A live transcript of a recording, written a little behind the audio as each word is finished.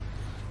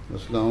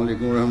Assalamu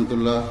alaikum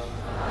warahmatullah.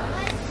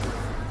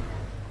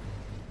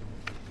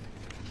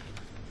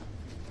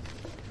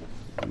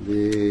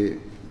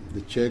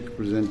 The check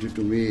presented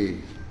to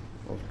me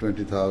of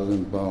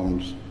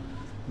 £20,000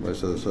 by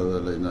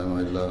Sadasada Lajna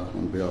Mahalla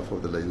on behalf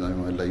of the Lajna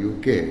Mahalla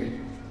UK.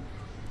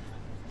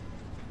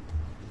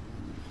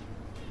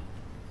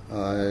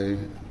 I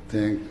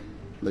thank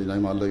Lajna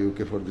Mahalla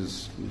UK for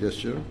this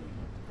gesture,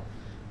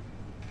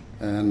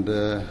 and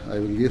I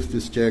will give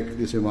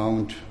this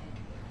amount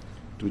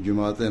to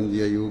Jamaat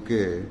Ahmadiyya UK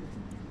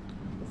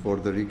for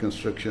the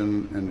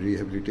reconstruction and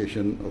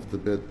rehabilitation of the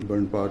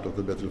burned part of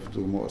the Baitul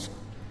Futuh Mosque.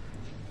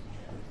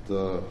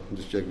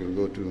 This check will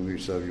go to Mir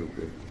Sahib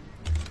UK.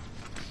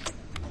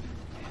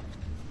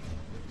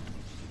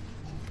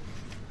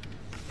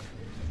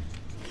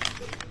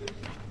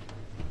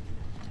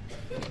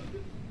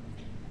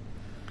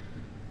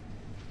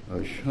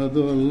 أشهد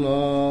أن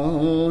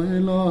لا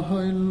إله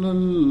إلا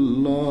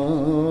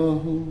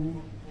الله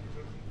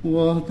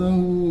وحده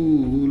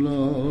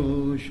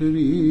لا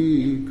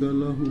شريك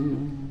له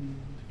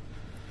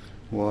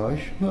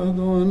وأشهد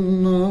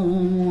أن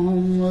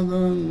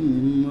محمدا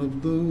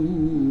عبده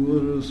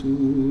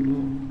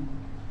ورسوله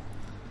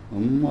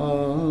أما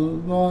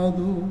بعد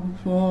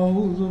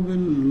فأعوذ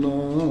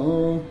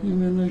بالله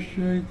من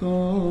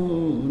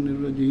الشيطان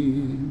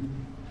الرجيم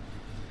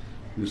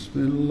بسم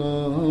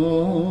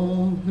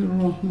الله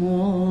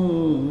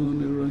الرحمن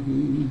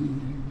الرحيم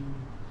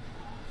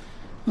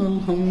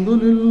الحمد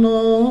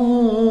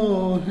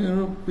لله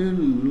رب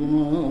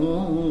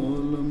العالمين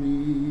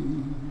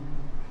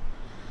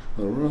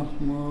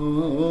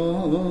الرحمن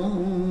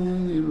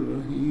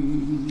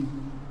الرحيم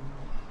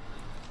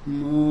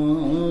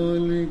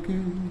مالك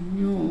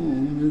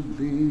يوم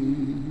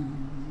الدين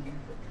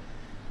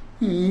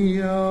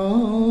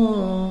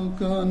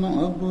إياك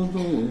نعبد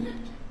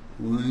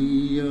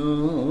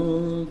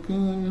وإياك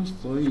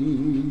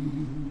نستعين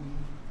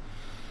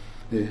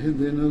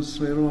اهدنا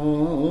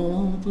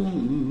الصراط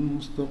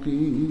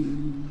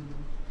المستقيم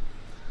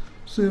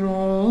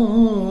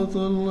صراط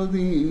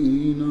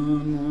الذين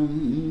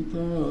أنعمت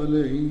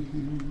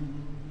عليهم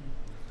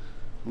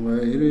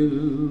غير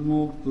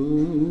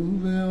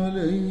المغضوب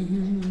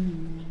عليهم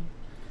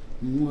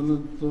ولا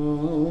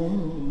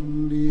الضالين.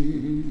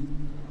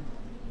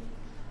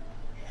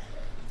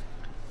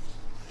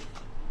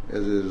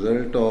 As a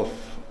result of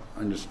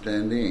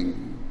understanding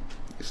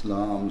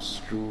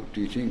Islam's true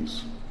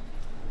teachings,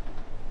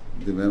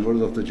 the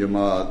members of the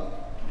Jamaat,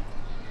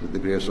 with the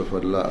grace of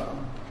Allah,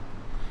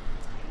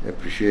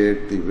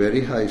 appreciate the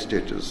very high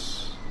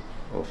status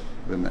of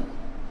women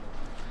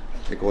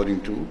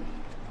according to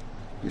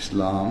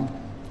Islam,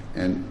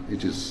 and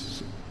it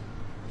is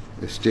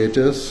a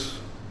status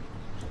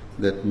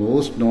that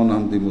most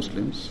non-Ahmadi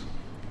Muslims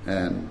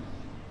and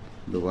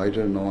the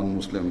wider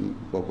non-Muslim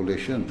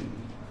population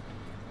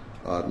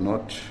are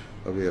not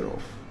aware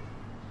of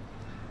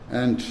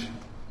and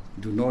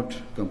do not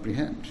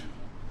comprehend.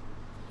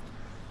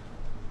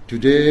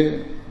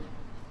 Today,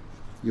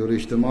 your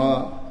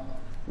Ijtima,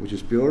 which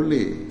is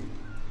purely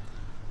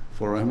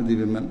for Ahmadi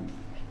women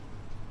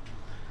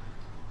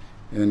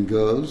and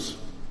girls,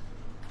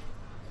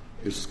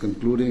 is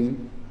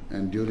concluding,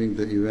 and during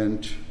the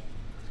event,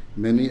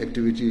 many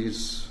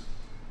activities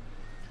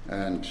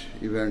and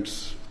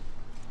events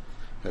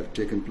have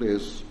taken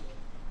place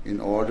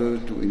in order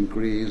to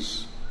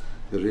increase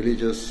the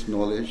religious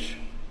knowledge,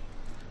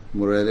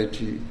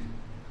 morality,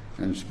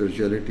 and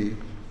spirituality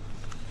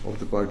of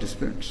the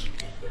participants.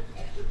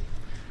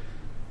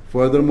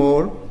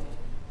 Furthermore,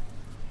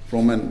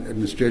 from an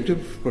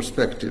administrative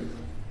perspective,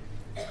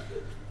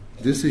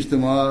 this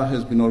Ijtima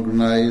has been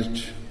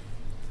organized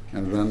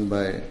and run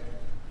by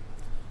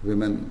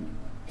women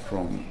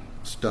from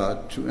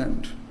start to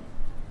end.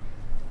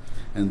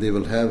 And they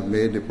will have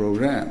made a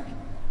program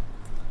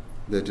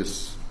that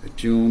is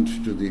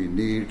attuned to the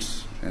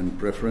needs and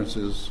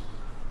preferences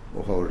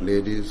of our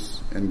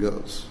ladies and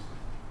girls.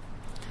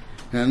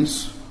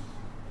 Hence,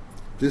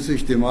 this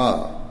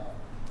Ijtima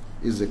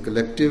is a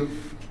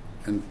collective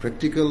and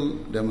practical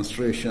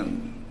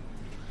demonstration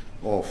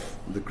of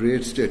the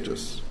great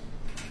status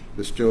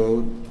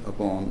bestowed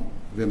upon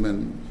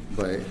women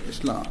by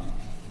Islam.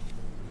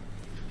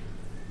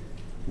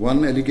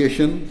 One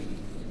allegation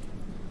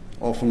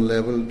often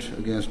leveled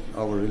against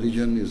our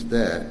religion is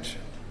that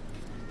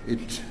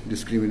it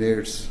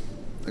discriminates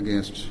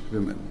against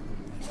women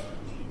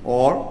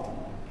or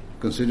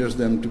considers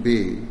them to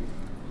be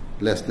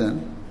less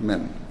than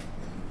men.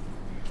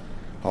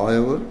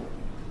 However,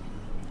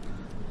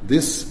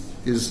 this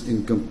is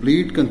in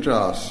complete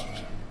contrast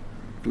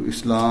to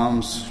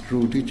Islam's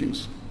true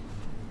teachings.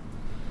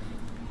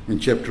 In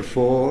chapter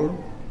 4,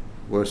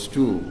 verse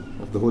 2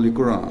 of the Holy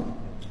Quran,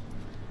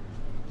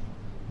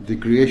 the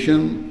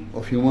creation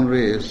of human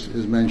race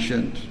is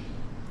mentioned,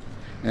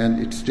 and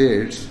it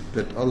states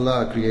that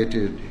Allah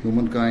created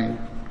humankind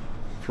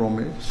from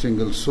a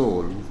single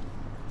soul.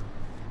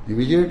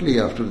 Immediately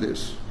after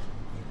this,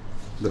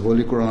 the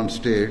Holy Quran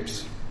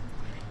states,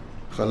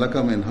 خَلَقَ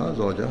مِنْهَا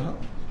زَوْجَهَا,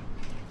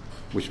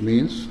 which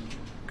means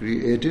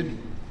created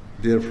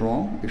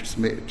therefrom its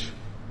mate.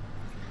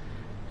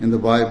 In the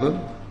Bible,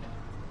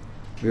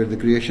 where the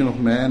creation of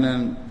man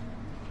and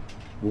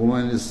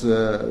woman is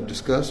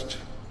discussed,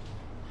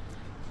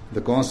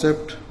 the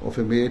concept of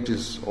a mate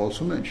is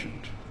also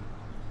mentioned.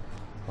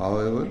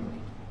 However,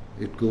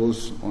 it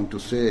goes on to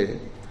say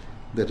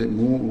that a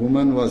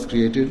woman was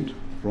created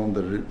from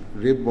the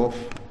rib of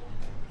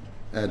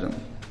Adam.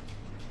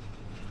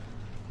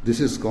 This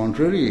is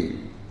contrary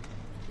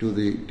to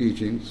the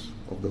teachings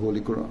of the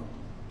Holy Quran,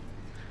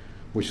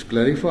 which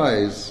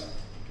clarifies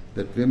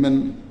that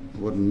women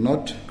were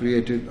not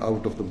created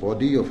out of the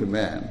body of a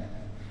man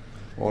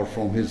or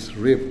from his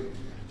rib.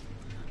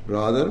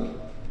 Rather,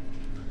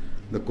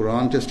 the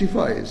Quran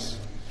testifies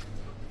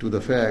to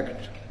the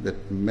fact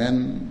that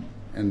men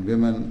and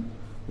women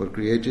were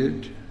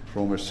created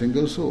from a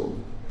single soul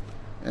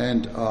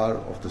and are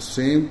of the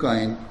same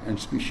kind and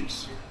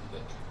species.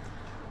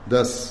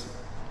 Thus,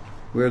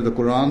 where the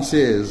Quran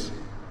says,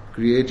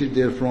 created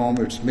therefrom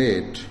its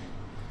mate,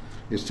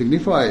 it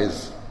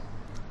signifies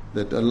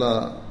that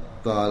Allah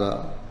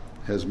Ta'ala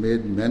has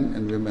made men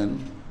and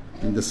women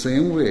in the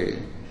same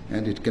way,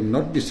 and it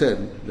cannot be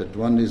said that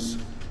one is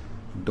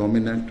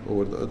dominant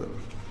over the other.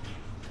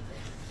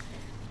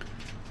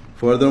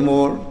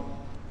 Furthermore,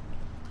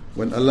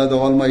 when Allah the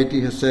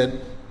Almighty has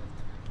said,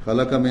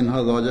 خَلَقَ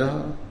مِنْهَا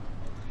زَوْجَهَا,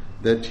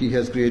 that He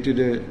has created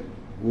a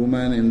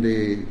woman in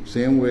the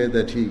same way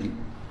that He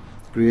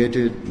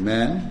created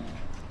man,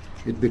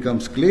 it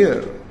becomes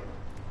clear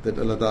that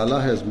Allah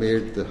Ta'ala has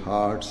made the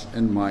hearts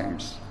and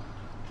minds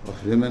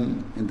of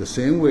women in the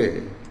same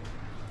way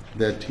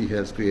that He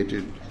has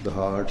created the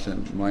hearts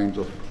and minds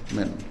of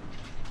men.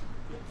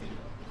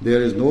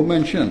 There is no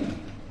mention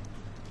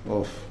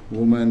of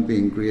woman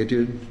being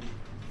created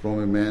from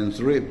a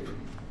man's rib.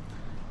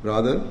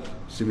 Rather,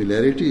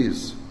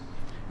 similarities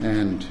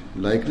and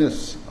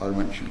likeness are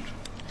mentioned.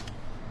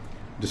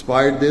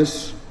 Despite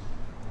this,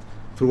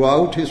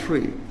 throughout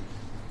history,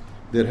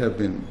 there have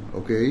been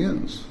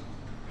occasions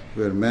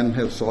where men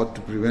have sought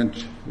to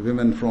prevent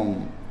women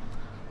from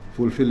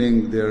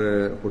fulfilling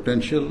their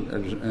potential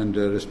and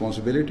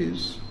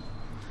responsibilities,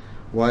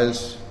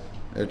 whilst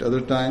at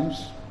other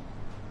times,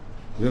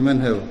 women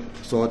have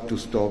sought to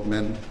stop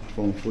men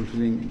from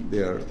fulfilling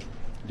their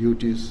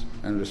duties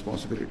and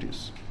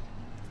responsibilities.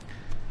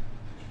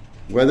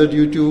 Whether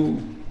due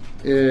to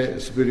a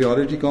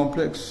superiority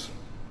complex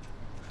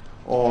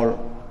or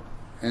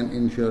an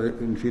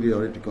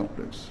inferiority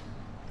complex,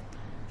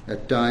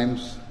 at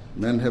times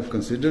men have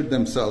considered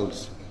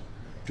themselves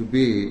to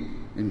be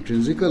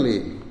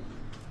intrinsically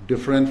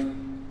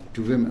different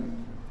to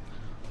women,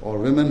 or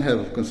women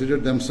have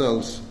considered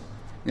themselves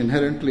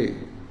inherently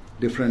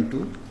different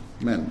to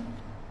men.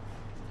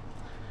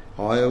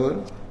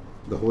 However,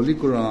 the Holy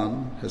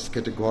Quran has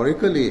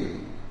categorically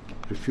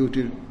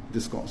refuted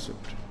this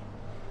concept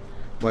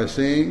by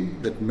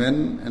saying that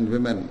men and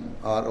women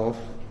are of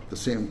the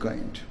same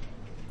kind.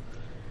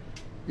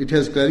 It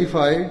has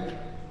clarified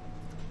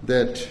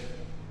that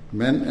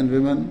men and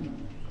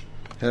women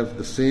have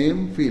the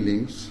same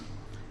feelings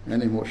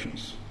and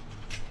emotions.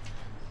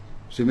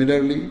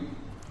 Similarly,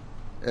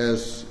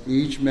 as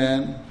each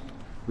man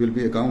will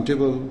be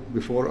accountable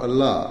before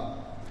Allah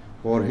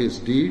for his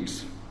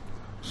deeds,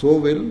 so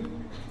will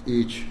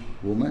each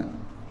woman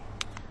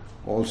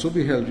also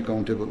be held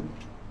accountable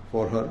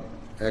for her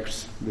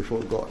acts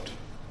before God.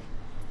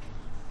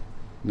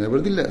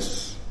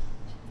 Nevertheless,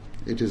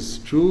 it is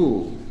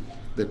true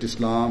that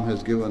Islam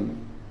has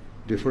given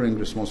differing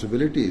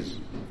responsibilities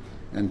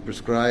and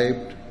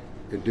prescribed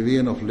a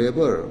division of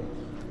labor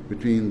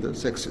between the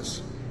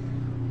sexes.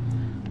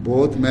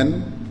 Both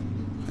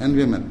men and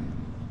women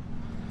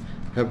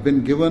have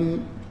been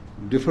given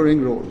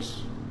differing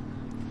roles.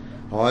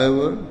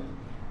 However,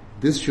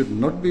 this should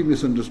not be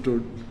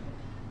misunderstood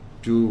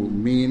to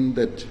mean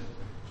that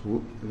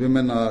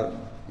women are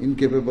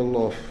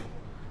incapable of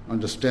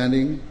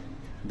understanding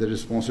the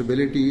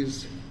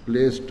responsibilities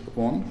placed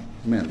upon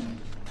men.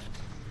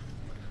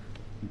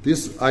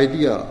 This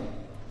idea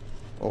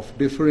of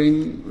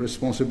differing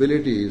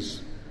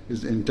responsibilities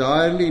is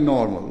entirely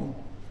normal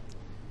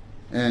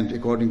and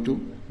according to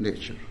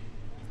nature.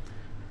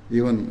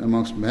 Even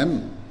amongst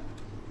men,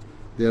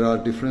 there are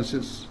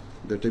differences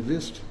that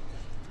exist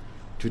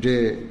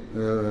today,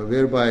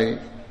 whereby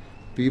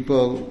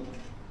people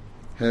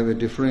have a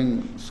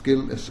differing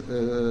skill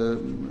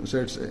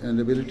sets and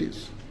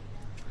abilities.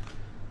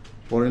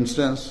 For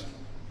instance,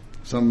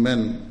 some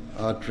men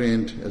are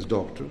trained as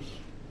doctors,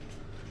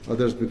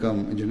 others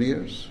become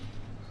engineers,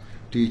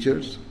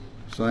 teachers,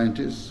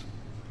 scientists,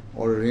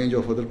 or a range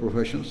of other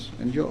professions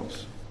and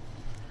jobs.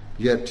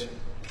 Yet,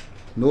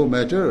 no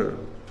matter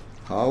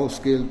how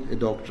skilled a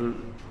doctor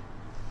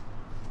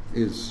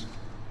is,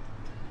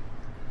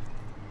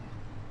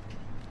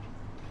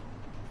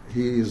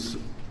 he is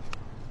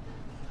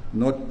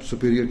not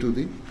superior to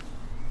the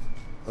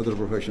other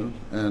professionals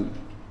and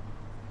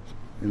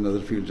in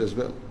other fields as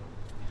well.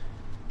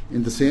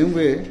 In the same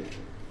way,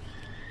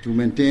 to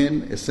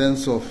maintain a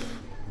sense of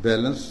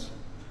balance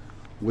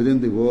within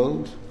the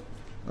world,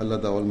 Allah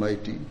the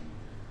Almighty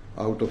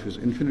out of His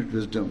infinite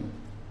wisdom,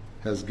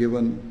 has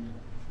given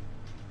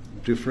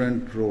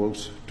different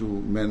roles to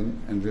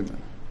men and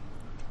women.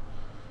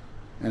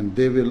 And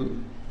they will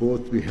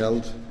both be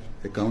held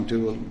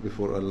accountable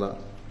before Allah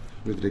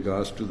with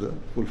regards to the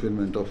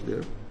fulfillment of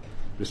their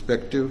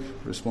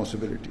respective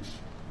responsibilities.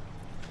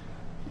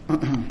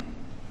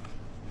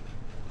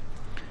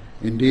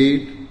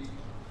 Indeed,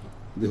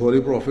 the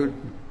Holy Prophet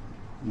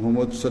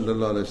Muhammad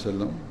sallallahu alaihi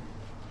wasallam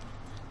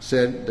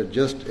said that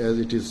just as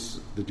it is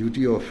the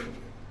duty of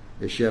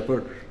a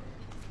shepherd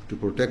to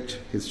protect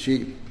his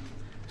sheep,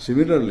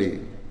 similarly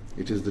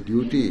it is the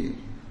duty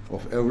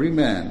of every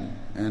man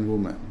and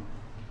woman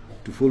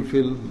to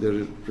fulfill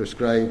their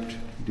prescribed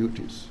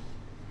duties.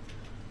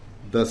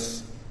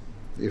 Thus,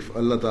 if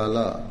Allah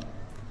Ta'ala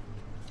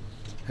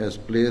has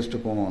placed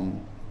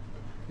upon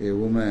a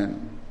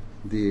woman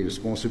the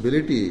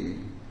responsibility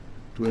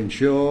to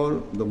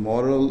ensure the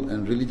moral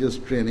and religious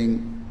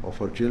training of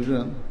her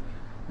children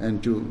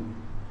and to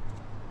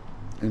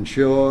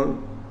ensure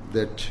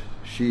that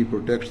she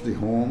protects the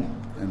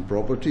home and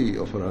property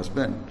of her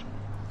husband,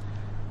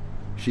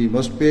 she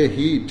must pay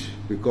heed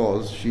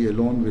because she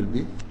alone will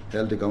be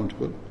held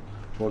accountable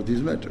for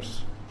these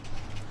matters.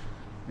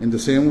 In the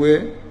same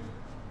way,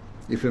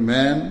 if a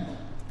man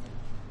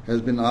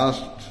has been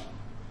asked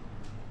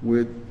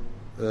with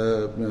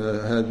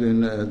has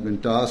been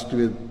tasked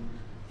with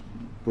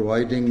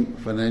providing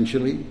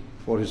financially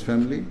for his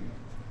family,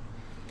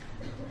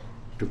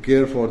 to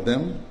care for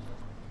them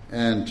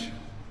and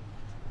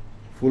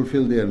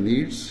fulfill their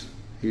needs,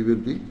 he will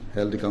be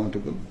held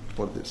accountable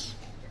for this.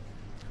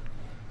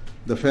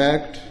 The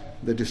fact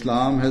that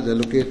Islam has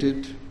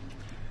allocated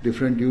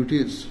different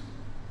duties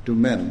to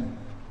men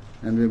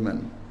and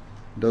women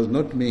does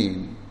not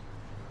mean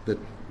that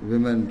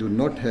women do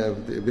not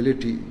have the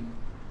ability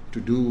to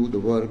do the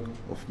work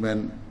of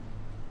men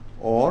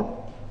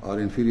or are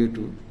inferior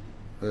to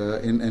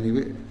in any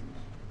way.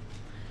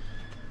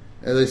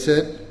 As I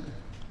said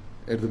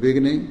at the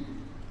beginning,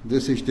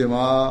 this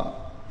Ijtima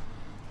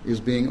is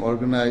being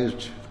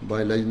organized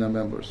by Lajna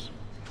members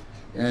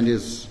and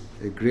is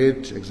a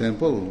great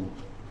example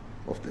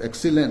of the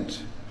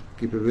excellent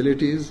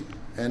capabilities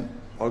and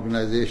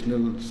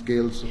organizational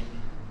skills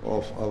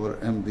of our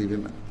Ahmadi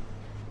women.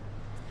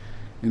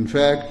 In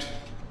fact,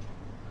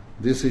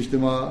 this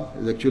Ijtima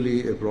is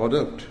actually a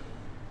product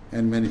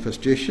and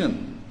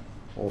manifestation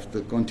of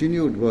the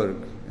continued work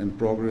and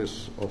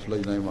progress of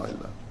Lajna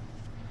Imam.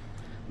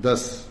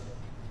 Thus,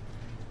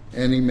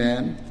 any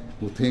man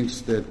who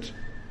thinks that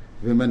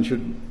women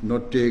should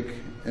not take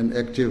an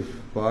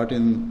active part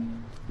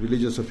in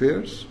religious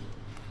affairs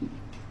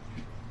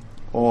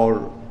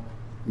or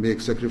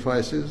make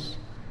sacrifices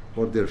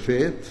for their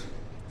faith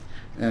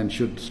and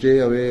should stay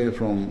away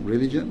from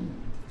religion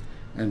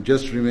and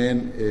just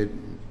remain a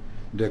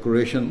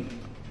decoration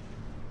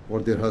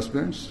for their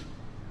husbands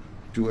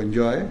to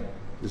enjoy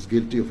is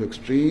guilty of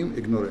extreme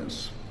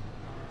ignorance.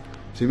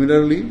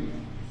 Similarly,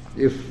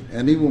 if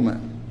any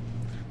woman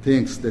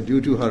thinks that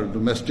due to her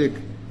domestic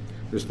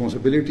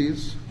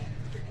responsibilities,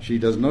 she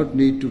does not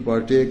need to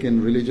partake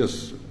in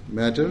religious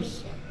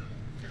matters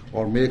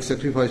or make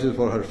sacrifices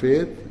for her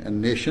faith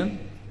and nation,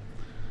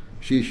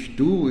 she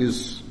too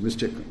is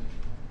mistaken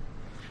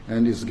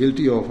and is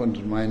guilty of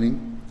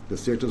undermining the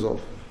status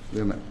of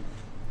women.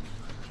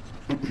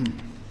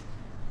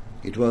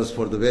 It was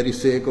for the very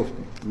sake of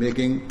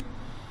making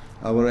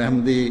our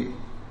Ahmadi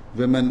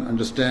women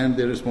understand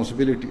their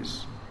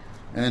responsibilities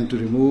and to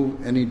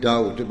remove any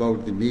doubt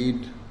about the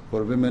need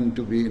for women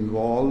to be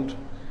involved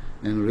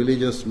in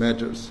religious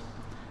matters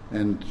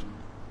and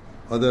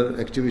other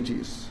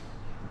activities,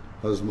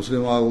 as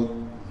Muslim Maud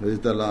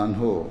Radhiyallahu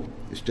Anhu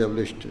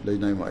established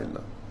Lajna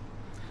Imam,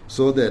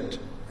 so that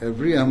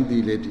every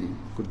Ahmadi lady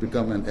could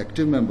become an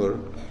active member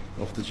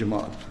of the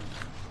Jamaat.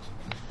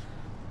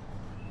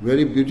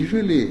 Very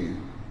beautifully,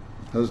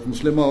 as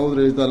Muslim Maud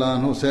Radhiyallahu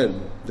Anhu said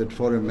that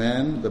for a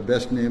man the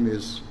best name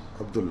is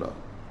Abdullah,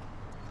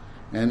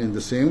 and in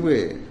the same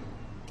way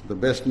the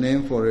best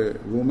name for a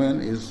woman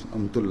is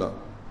Amtullah,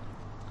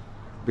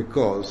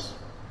 because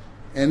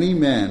any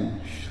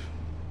man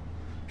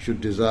should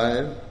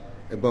desire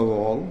above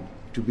all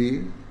to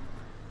be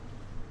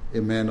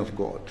a man of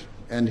God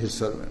and his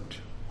servant,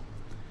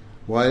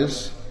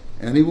 whilst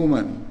any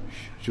woman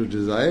should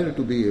desire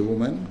to be a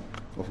woman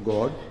of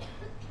God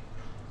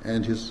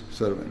and his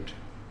servant.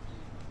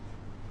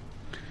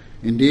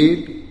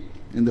 Indeed,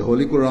 in the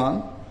Holy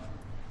Quran,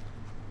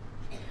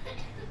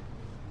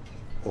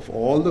 of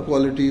all the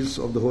qualities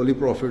of the Holy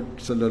Prophet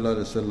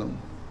ﷺ,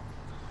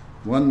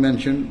 one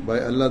mentioned by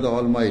Allah the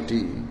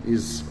Almighty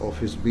is of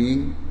his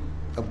being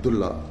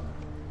Abdullah,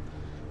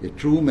 a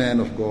true man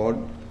of God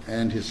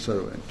and his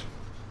servant.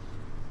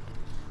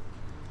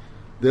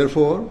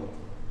 Therefore,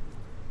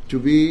 to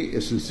be a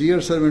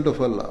sincere servant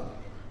of Allah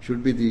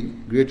should be the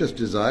greatest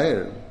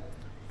desire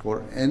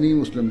for any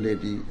Muslim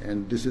lady,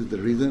 and this is the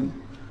reason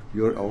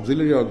your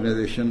auxiliary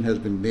organization has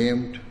been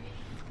named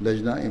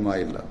Lajna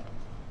Imam.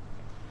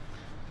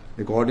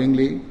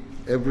 Accordingly,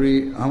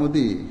 every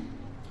Ahmadi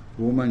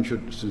woman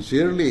should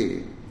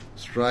sincerely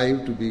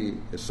strive to be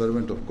a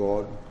servant of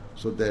God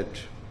so that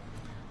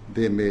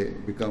they may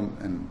become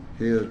an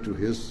heir to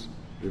his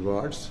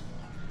rewards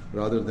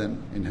rather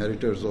than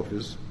inheritors of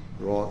his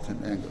wrath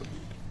and anger.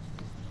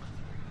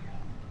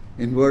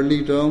 In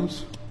worldly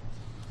terms,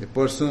 a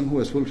person who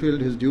has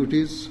fulfilled his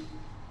duties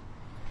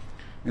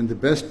in the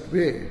best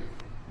way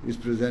is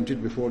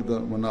presented before the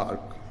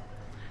monarch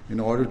in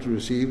order to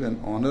receive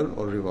an honor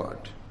or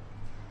reward,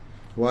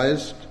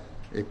 whilst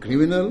a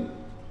criminal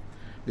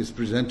is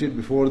presented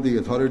before the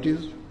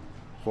authorities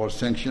for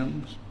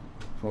sanctions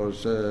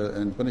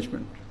and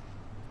punishment,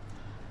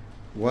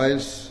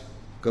 whilst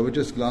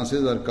covetous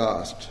glances are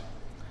cast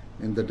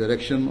in the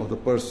direction of the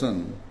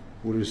person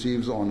who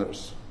receives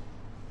honors.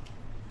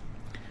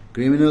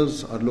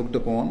 Criminals are looked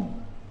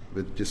upon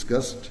with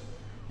disgust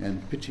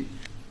and pity.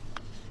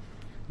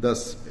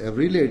 Thus,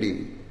 every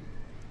lady,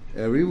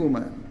 every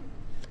woman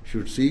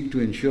should seek to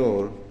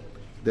ensure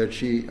that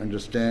she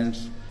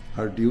understands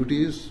her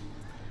duties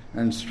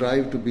and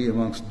strive to be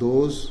amongst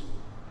those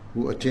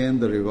who attain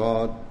the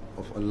reward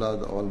of Allah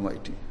the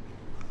Almighty.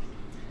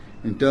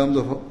 In terms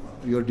of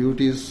your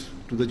duties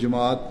to the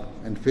Jamaat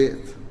and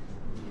faith,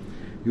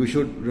 you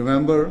should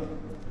remember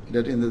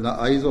that in the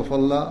eyes of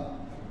Allah,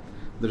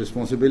 the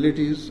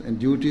responsibilities and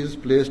duties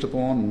placed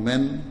upon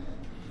men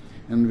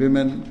and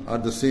women are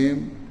the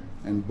same,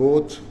 and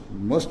both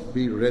must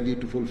be ready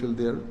to fulfill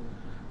their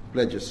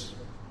pledges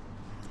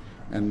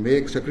and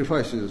make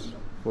sacrifices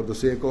for the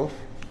sake of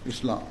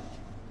Islam.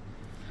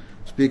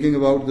 Speaking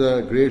about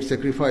the great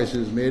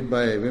sacrifices made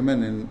by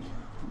women in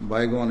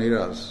bygone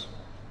eras,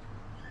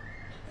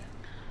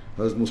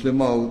 Hazrat Muslim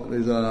Maud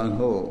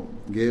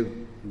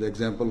gave the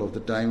example of the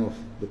time of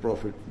the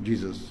Prophet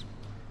Jesus.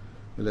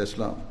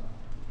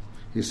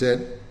 He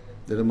said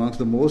that amongst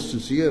the most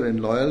sincere and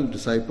loyal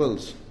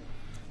disciples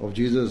of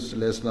Jesus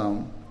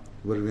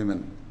were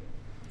women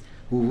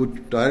who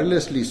would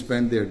tirelessly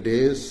spend their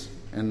days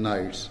and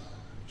nights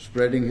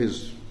spreading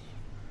his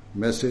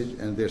message,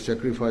 and their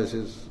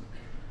sacrifices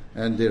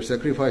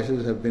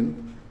have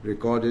been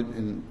recorded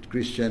in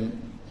Christian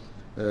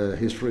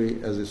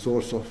history as a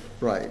source of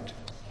pride.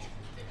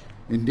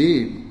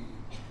 Indeed,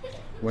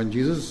 when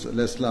Jesus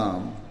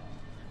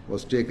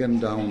was taken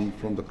down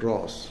from the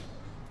cross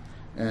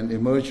and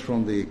emerged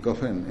from the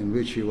coffin in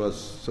which he was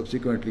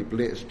subsequently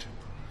placed,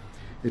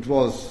 it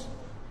was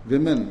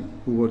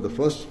women who were the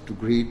first to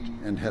greet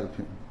and help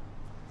him,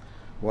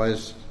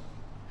 whilst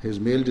his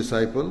male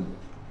disciples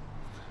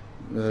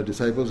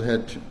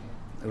had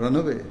run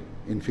away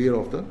in fear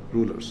of the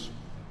rulers.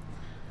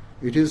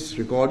 It is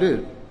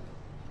recorded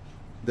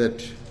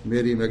that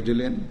Mary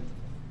Magdalene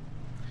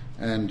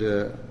and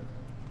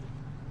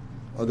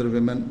other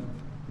women,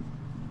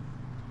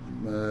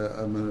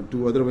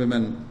 two other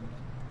women,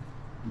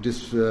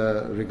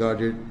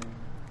 disregarded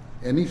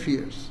any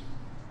fears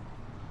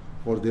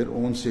for their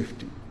own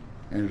safety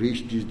and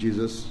reached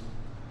Jesus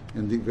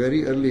in the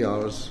very early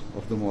hours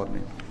of the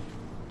morning.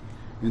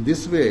 In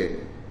this way,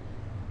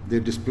 they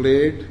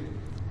displayed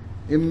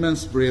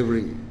immense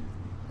bravery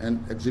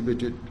and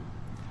exhibited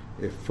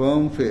a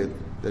firm faith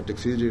that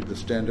exceeded the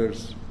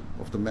standards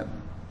of the men.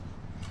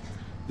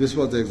 This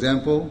was the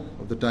example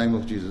of the time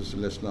of Jesus,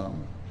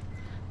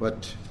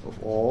 but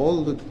of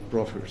all the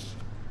prophets,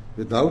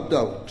 without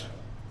doubt,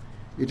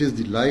 it is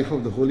the life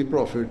of the Holy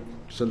Prophet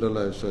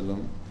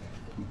ﷺ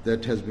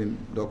that has been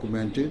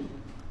documented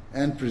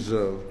and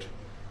preserved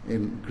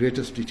in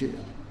greatest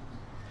detail.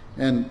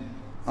 And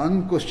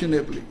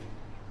unquestionably,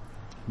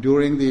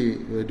 during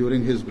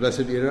his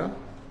blessed era,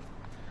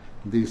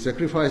 the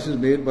sacrifices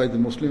made by the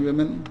Muslim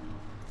women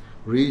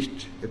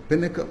reached a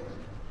pinnacle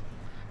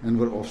and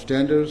were of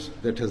standards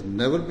that has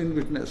never been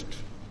witnessed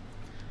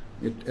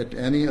at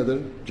any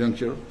other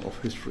juncture of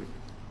history.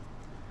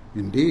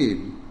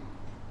 Indeed,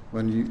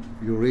 when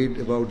you read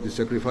about the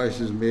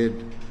sacrifices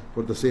made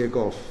for the sake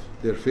of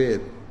their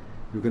faith,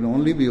 you can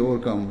only be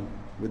overcome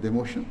with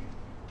emotion.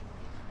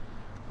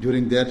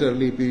 During that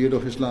early period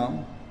of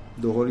Islam,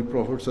 the Holy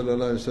Prophet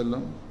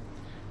ﷺ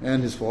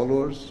and his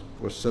followers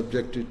were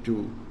subjected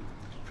to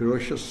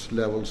ferocious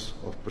levels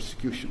of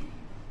persecution,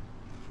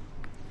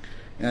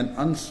 and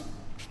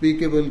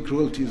unspeakable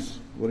cruelties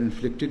were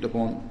inflicted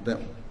upon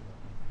them.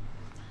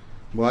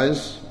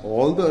 Whilst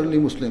all the early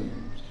Muslims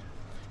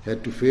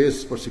had to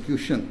face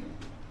persecution,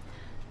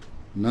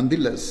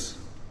 nonetheless,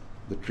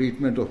 the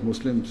treatment of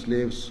Muslim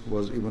slaves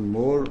was even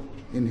more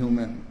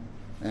inhuman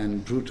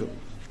and brutal.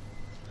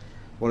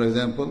 For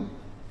example,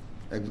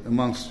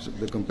 amongst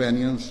the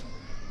companions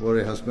were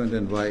a husband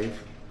and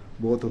wife.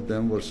 Both of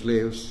them were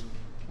slaves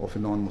of a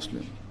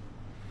non-Muslim,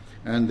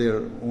 and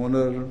their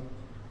owner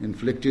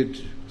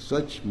inflicted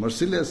such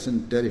merciless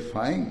and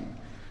terrifying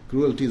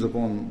cruelties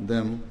upon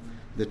them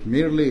that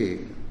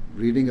merely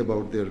reading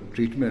about their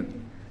treatment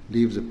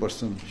leaves a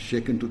person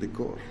shaken to the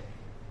core.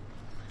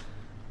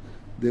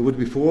 They would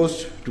be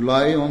forced to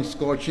lie on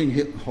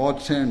scorching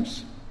hot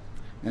sands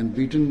and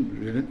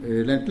beaten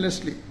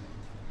relentlessly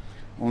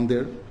on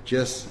their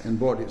chests and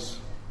bodies.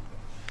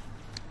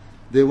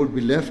 They would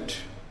be left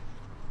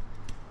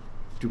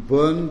to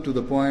burn to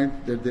the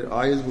point that their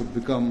eyes would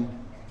become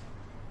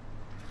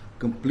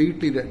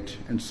completely red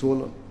and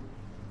swollen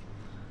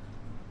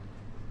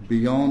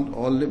beyond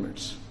all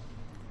limits.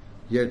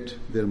 Yet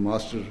their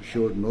master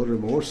showed no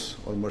remorse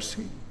or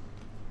mercy.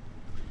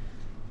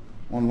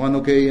 On one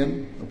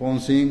occasion, upon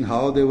seeing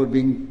how they were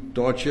being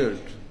tortured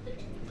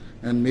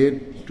and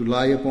made to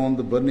lie upon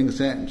the burning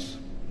sands,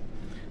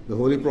 the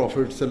Holy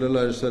Prophet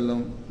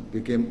ﷺ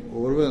became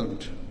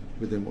overwhelmed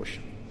with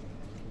emotion.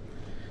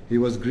 He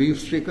was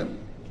grief-stricken,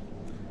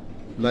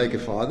 like a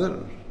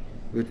father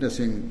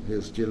witnessing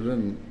his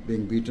children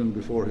being beaten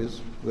before his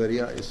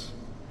very eyes.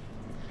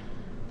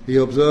 He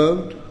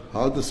observed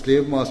how the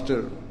slave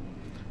master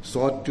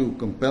sought to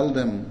compel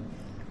them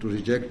to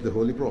reject the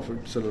Holy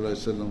Prophet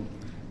ﷺ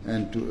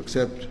and to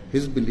accept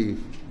his belief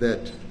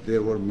that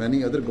there were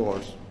many other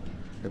gods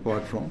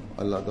apart from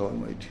Allah the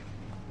Almighty.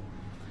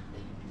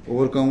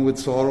 Overcome with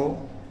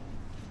sorrow,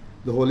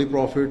 the Holy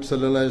Prophet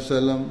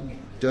ﷺ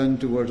turned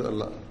towards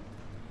Allah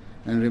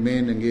and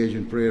remained engaged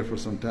in prayer for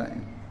some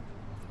time.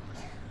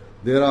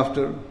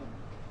 Thereafter,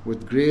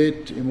 with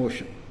great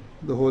emotion,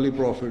 the Holy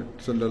Prophet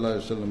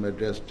ﷺ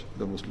addressed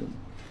the Muslim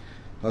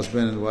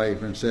husband and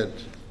wife and said,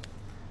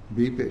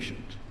 be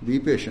patient, be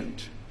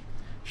patient.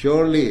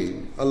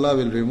 Surely Allah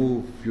will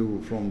remove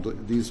you from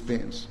these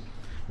pains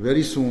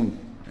very soon,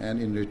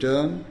 and in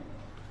return,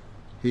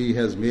 He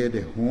has made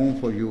a home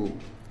for you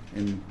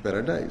in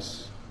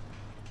paradise.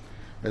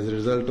 As a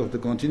result of the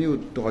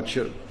continued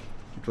torture,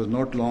 it was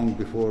not long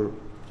before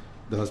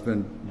the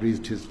husband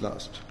breathed his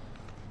last.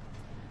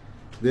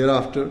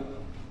 Thereafter,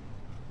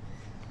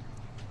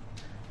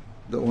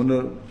 the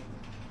owner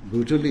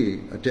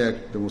brutally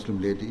attacked the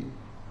Muslim lady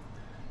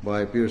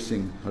by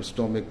piercing her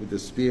stomach with a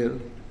spear,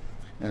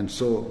 and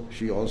so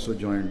she also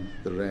joined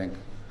the rank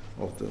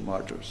of the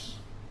martyrs.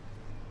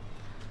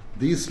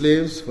 These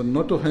slaves were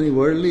not of any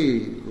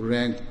worldly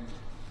rank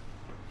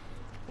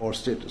or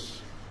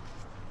status.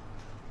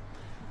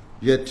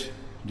 Yet,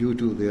 due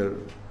to their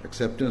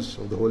acceptance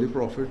of the Holy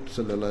Prophet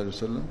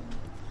ﷺ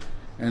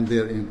and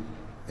their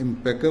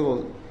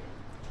impeccable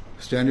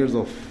standards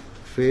of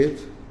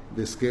faith,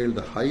 they scaled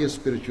the highest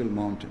spiritual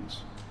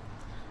mountains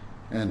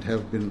and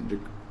have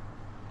been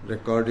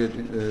recorded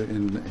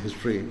in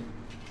history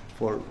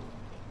for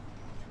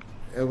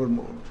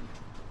evermore.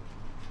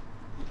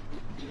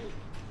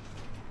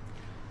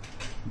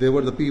 They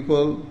were the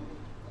people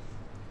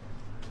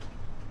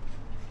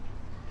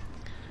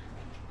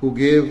who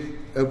gave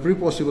every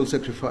possible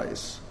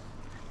sacrifice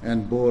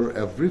and bore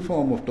every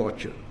form of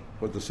torture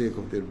for the sake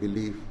of their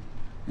belief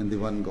in the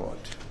one God.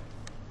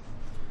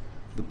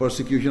 The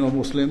persecution of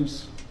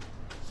Muslims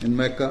in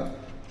Mecca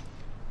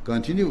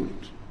continued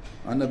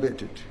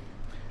unabated,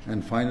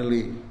 and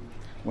finally,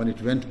 when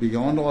it went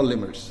beyond all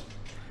limits,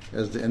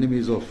 as the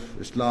enemies of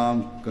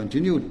Islam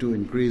continued to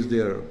increase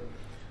their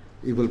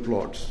evil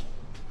plots,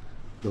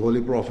 the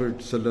Holy Prophet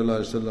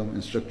ﷺ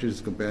instructed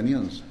his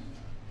companions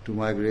to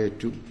migrate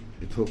to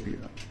Ethiopia.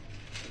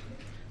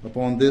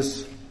 Upon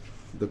this,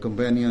 the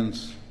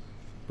companions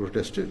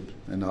protested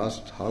and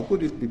asked how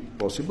could it be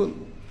possible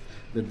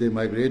that they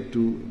migrate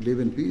to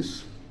live in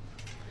peace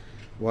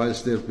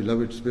whilst their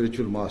beloved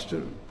spiritual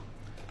master,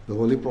 the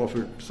Holy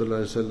Prophet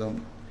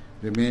ﷺ,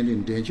 remained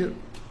in danger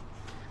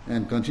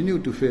and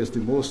continued to face the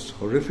most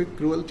horrific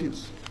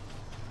cruelties.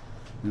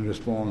 In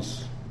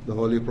response, the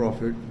Holy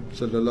Prophet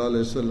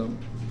ﷺ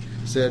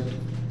said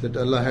that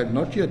Allah had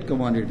not yet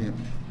commanded him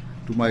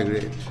to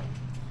migrate.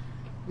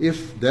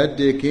 If that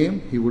day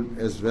came, he would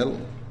as well,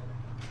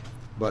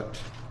 but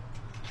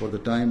for the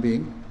time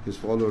being, his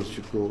followers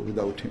should go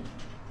without him.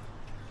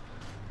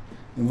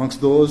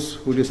 Amongst those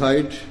who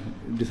decided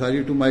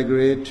to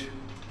migrate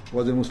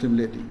was a Muslim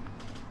lady,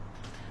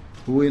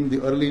 who in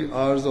the early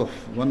hours of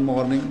one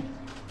morning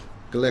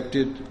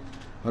collected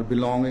her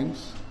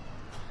belongings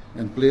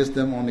and placed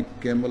them on a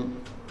camel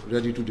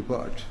ready to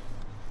depart.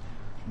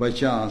 By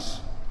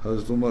chance,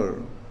 Hazrat Umar,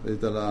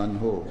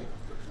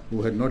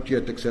 who had not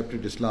yet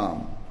accepted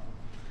Islam,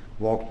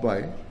 walked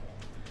by,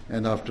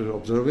 and after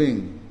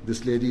observing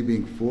this lady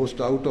being forced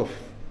out of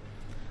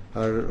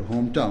her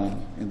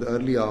hometown in the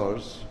early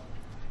hours,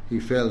 he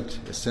felt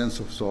a sense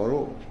of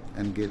sorrow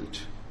and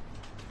guilt.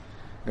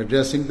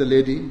 Addressing the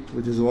lady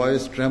with his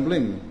voice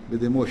trembling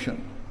with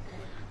emotion,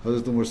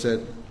 Hazrat Umar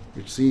said,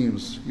 "It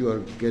seems you are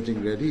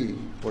getting ready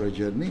for a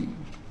journey."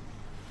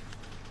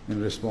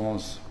 In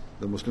response,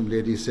 the Muslim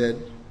lady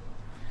said,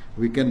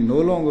 "We can no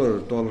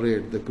longer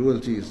tolerate the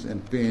cruelties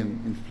and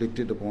pain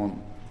inflicted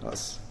upon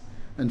us,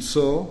 and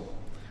so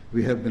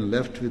we have been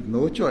left with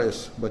no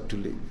choice but to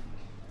leave.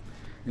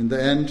 In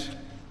the end,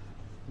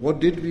 what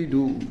did we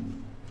do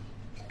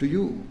to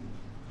you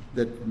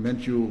that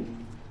meant you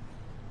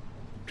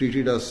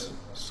treated us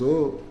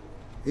so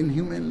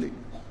inhumanly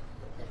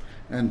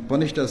and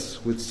punished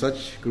us with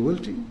such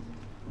cruelty?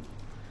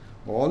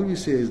 All we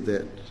say is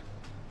that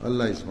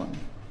Allah is one,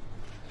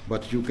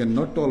 but you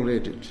cannot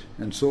tolerate it,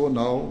 and so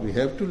now we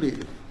have to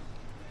leave."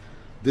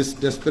 This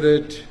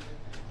desperate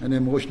and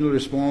emotional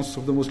response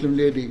of the Muslim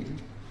lady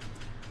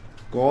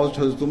caused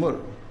Hazrat Umar,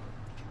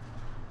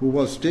 who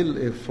was still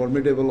a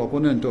formidable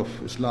opponent of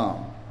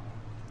Islam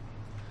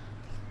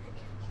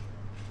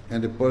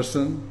and a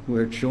person who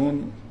had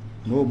shown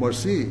no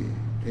mercy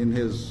in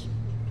his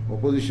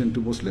opposition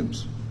to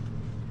Muslims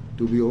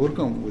to be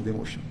overcome with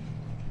emotion.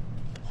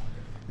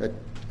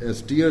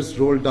 As tears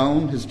rolled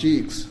down his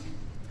cheeks,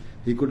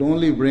 he could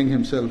only bring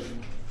himself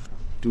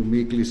to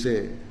meekly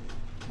say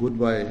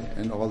goodbye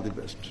and all the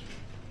best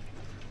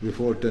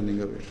before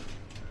turning away.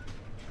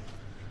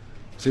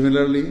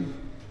 Similarly,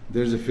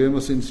 there is a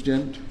famous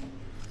incident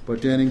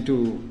pertaining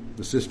to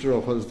the sister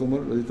of Hazrat Umar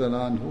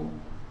radhiyallahu anhu.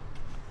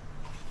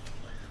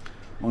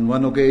 On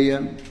one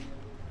occasion,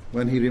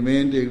 when he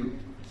remained a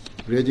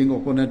raging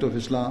opponent of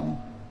Islam,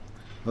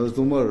 Hazrat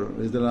Umar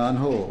radhiyallahu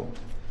anhu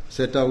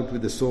set out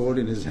with a sword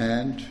in his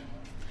hand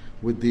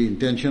with the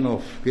intention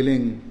of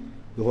killing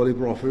the Holy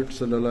Prophet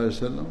sallallahu alaihi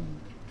wasallam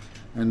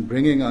and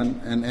bringing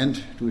an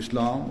end to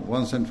Islam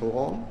once and for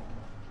all.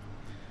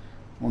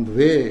 On the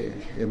way,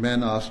 a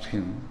man asked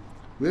him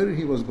where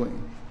he was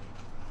going.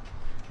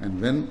 And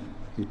when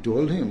he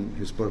told him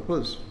his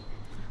purpose,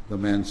 the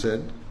man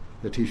said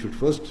that he should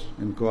first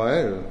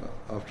inquire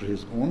after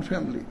his own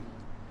family,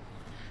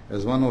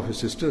 as one of his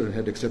sisters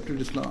had accepted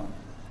Islam.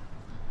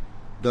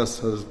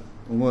 Thus Hazrat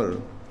Umar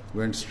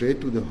went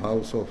straight to the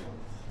house of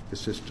his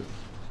sister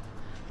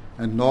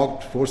and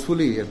knocked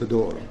forcefully at the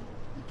door.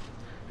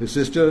 His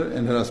sister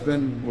and her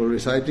husband were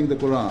reciting the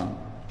Quran,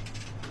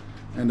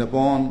 and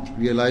upon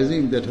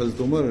realizing that Hazrat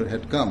Umar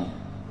had come,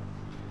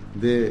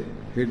 they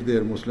hid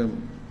their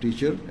Muslim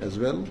teacher as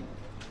well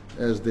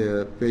as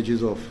their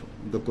pages of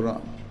the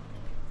Quran.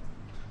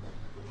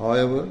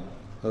 However,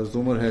 Hazrat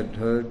Umar had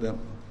heard them,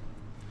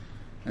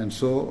 and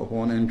so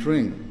upon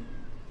entering,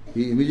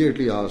 he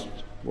immediately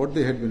asked what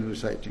they had been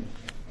reciting.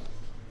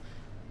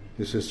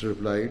 His sister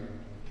replied,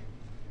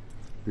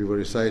 "We were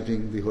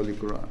reciting the Holy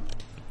Quran."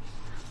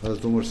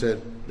 Hazrat Umar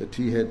said that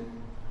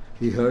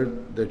he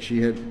heard that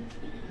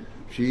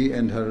she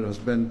and her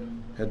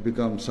husband had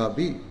become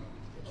Sabi,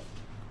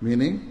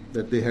 meaning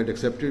that they had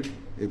accepted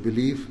a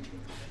belief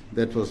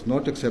that was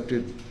not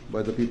accepted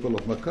by the people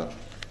of Makkah.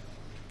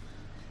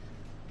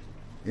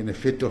 In a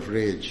fit of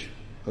rage,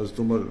 Hazrat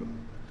Umar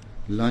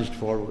lunged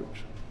forward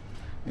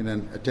in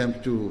an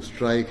attempt to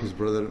strike his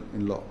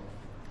brother-in-law.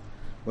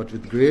 But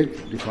with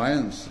great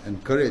defiance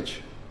and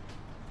courage,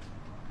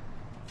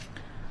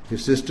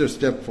 his sister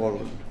stepped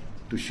forward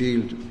to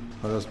shield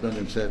her husband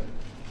and said,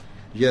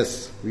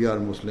 "Yes, we are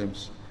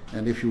Muslims,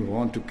 and if you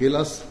want to kill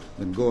us,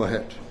 then go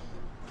ahead."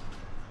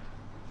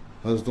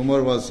 Hazrat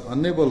Umar was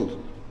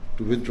unable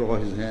to withdraw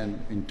his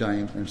hand in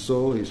time, and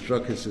so he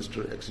struck his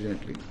sister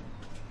accidentally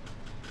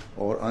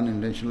or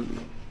unintentionally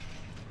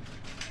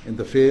in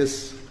the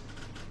face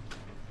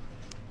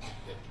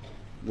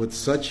with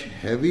such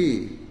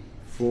heavy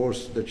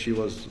force that she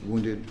was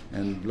wounded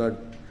and blood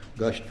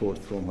gushed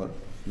forth from her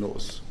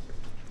nose.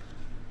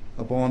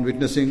 Upon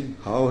witnessing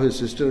how his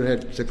sister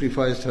had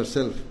sacrificed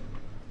herself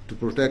to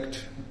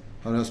protect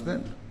her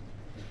husband,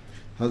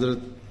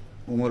 Hazrat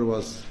Umar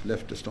was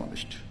left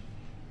astonished.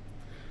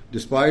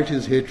 Despite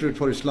his hatred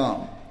for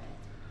Islam,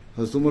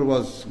 Hazrat Umar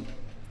was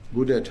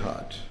good at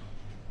heart.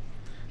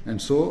 And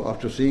so,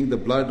 after seeing the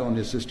blood on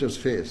his sister's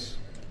face,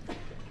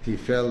 he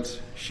felt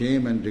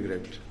shame and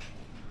regret,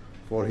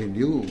 for he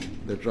knew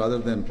that rather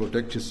than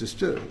protect his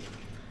sister,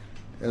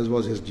 as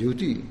was his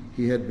duty,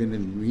 he had been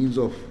in means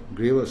of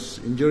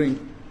grievously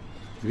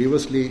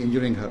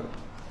injuring her.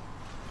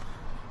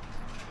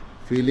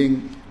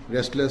 Feeling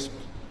restless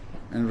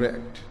and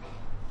wrecked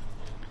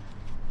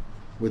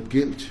with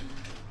guilt,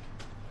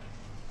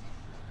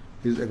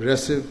 his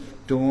aggressive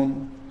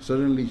tone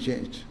suddenly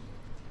changed,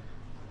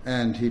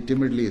 and he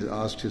timidly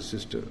asked his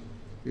sister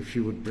if she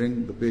would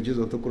bring the pages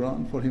of the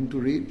Quran for him to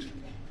read.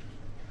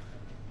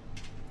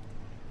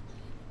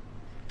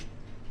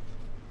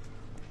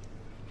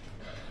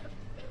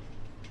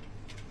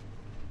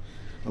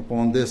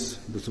 Upon this,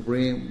 the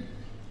supreme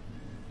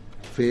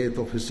faith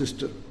of his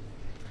sister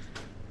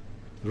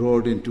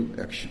roared into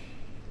action.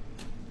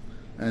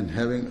 And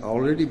having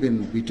already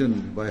been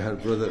beaten by her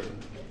brother,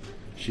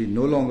 she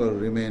no longer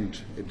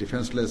remained a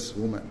defenseless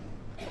woman,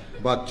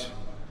 but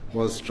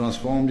was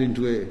transformed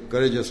into a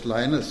courageous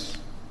lioness.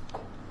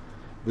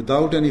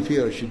 Without any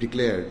fear, she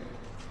declared,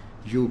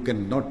 "You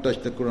cannot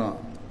touch the Quran,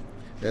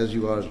 as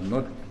you are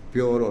not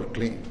pure or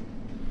clean.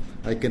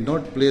 I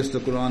cannot place the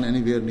Quran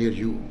anywhere near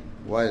you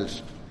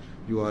whilst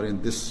you are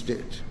in this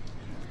state."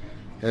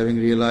 Having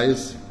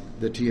realized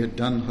that he had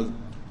done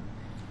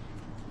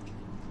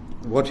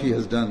what he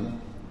has done,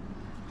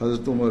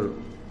 Hazrat Umar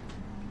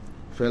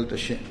felt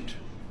ashamed,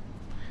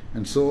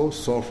 and so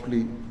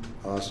softly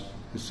asked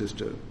his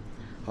sister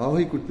how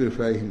he could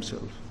purify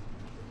himself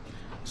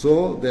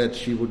so that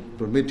she would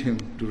permit him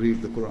to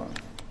read the Quran.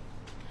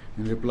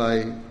 In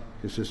reply,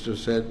 his sister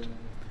said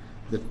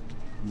that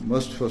he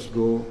must first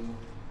go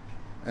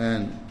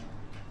and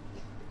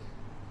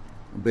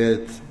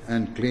bathe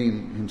and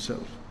clean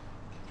himself,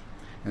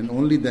 and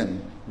only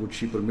then would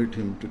she permit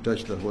him to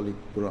touch the Holy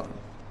Quran.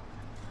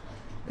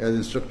 As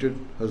instructed,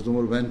 Hazrat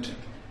Umar went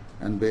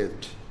and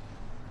bathed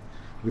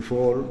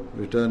before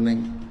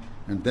returning,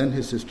 and then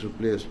his sister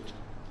placed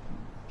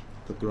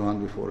the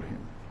Quran before him.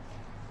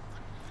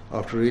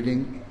 After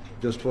reading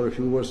just for a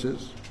few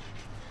verses,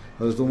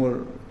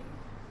 Hazrat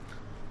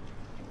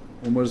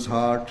Umar's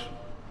heart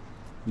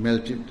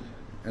melted,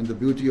 and the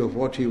beauty of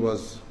what he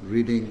was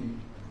reading,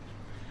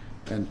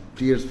 and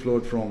tears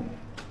flowed from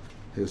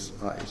his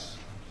eyes.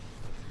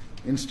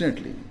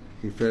 Instantly,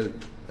 he felt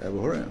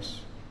abhorrence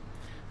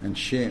and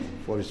shame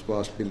for his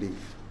past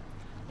belief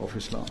of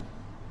Islam,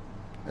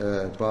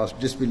 past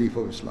disbelief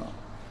of Islam.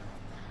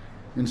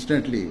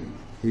 Instantly,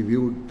 he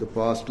viewed the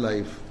past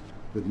life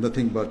with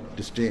nothing but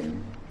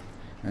disdain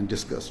and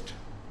disgust.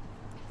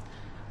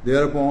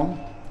 Thereupon,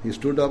 he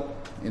stood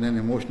up in an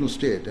emotional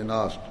state and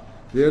asked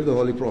where the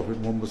Holy Prophet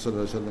Muhammad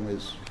ﷺ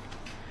is.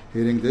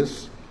 Hearing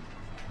this,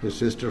 his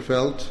sister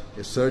felt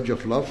a surge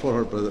of love for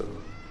her brother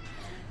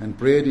and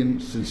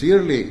prayed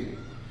sincerely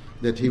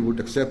that he would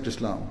accept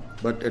Islam.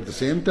 But at the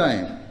same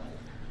time,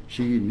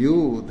 she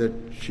knew that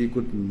she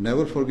could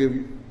never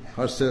forgive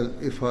herself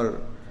if her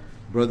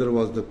brother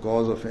was the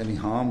cause of any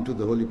harm to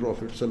the Holy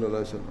Prophet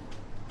ﷺ.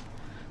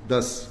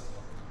 Thus,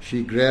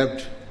 she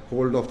grabbed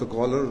hold of the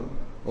collar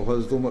of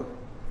Hazrat Umar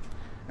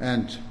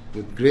and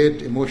with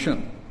great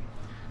emotion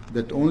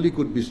that only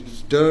could be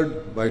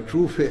stirred by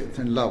true faith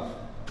and love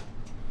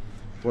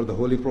for the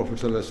Holy Prophet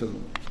ﷺ,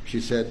 she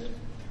said,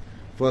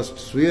 "First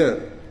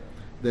swear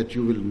that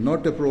you will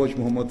not approach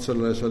Muhammad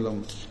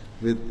ﷺ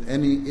with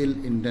any ill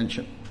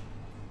intention."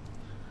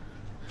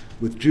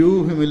 With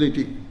true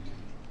humility,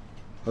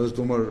 Hazrat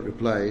Umar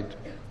replied,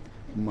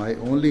 "My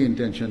only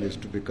intention is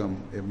to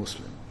become a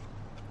Muslim."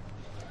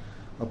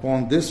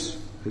 Upon this,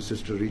 his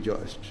sister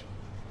rejoiced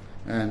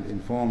and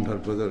informed her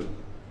brother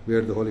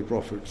where the Holy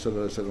Prophet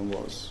ﷺ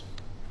was.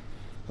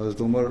 Hazrat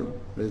Umar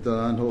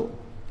radhiyallahu anhu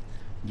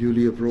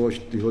duly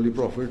approached the Holy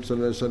Prophet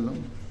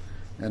ﷺ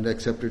and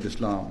accepted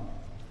Islam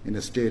in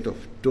a state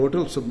of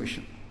total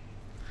submission.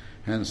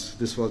 Hence,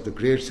 this was the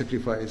great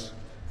sacrifice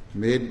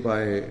made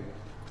by a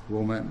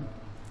woman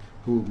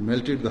who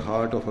melted the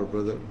heart of her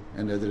brother,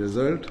 and as a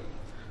result,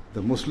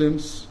 the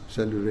Muslims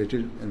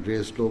celebrated and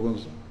raised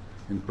slogans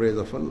in praise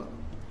of Allah.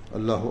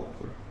 Allahu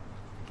Akbar.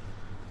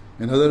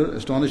 Another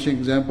astonishing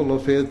example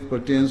of faith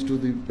pertains to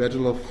the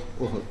Battle of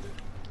Uhud.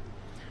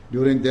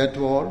 During that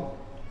war,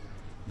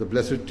 the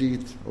blessed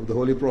teeth of the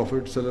Holy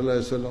Prophet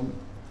ﷺ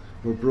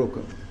were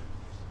broken,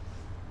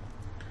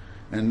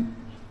 and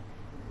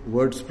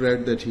word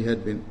spread that he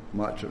had been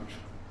martyred.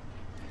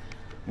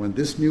 When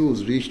this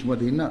news reached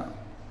Medina,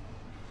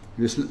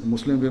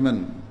 Muslim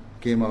women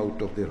came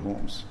out of their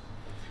homes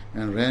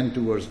and ran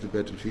towards the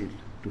battlefield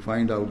to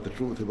find out the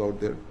truth about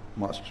their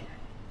master.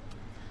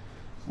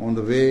 On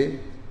the way,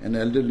 an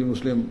elderly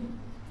Muslim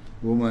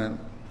woman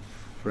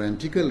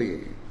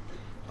frantically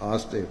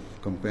asked a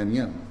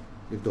companion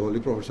if the Holy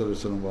Prophet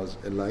ﷺ was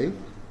alive.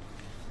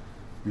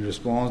 In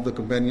response, the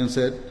companion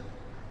said,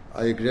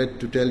 "I regret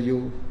to tell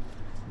you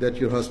that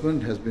your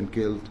husband has been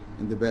killed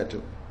in the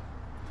battle."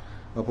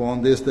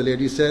 Upon this, the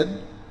lady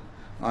said,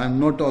 "I am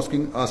not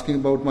asking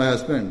about my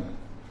husband.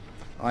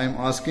 I am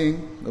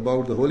asking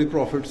about the Holy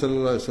Prophet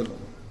ﷺ."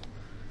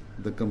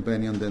 The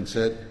companion then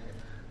said,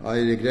 "I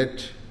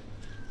regret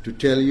to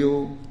tell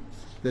you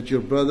that your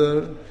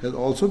brother has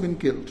also been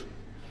killed."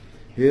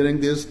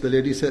 Hearing this, the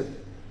lady said,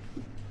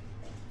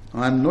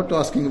 "I am not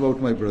asking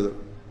about my brother.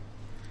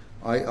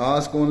 I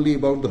ask only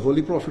about the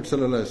Holy Prophet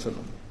ﷺ."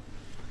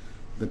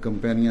 The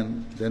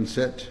companion then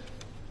said,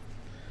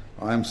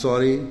 "I am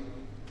sorry,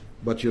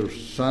 but your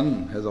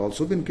son has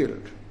also been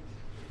killed."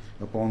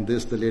 Upon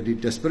this, the lady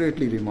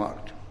desperately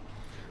remarked,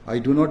 "I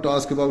do not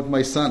ask about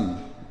my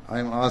son. I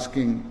am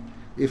asking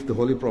if the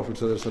Holy Prophet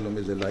ﷺ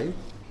is alive."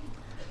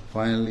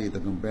 Finally, the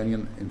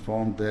companion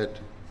informed that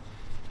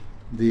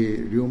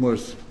the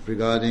rumors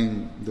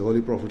regarding the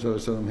Holy Prophet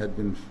ﷺ had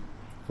been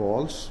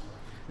false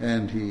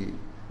and he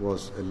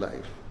was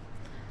alive.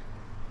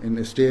 In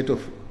a state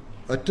of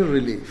utter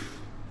relief,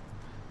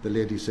 the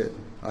lady said,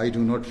 "I do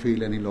not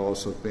feel any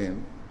loss or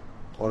pain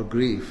or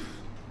grief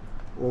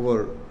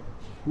over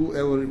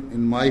whoever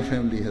in my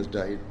family has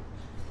died,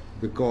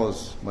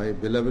 because my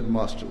beloved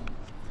master,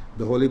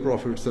 the Holy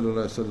Prophet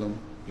ﷺ,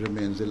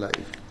 remains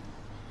alive."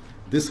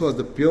 This was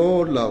the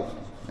pure love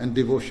and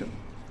devotion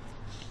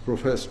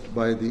professed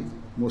by the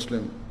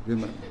Muslim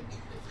women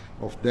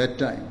of that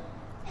time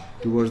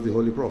towards the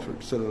Holy Prophet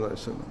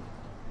ﷺ.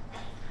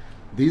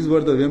 These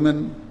were the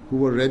women who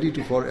were ready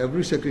for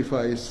every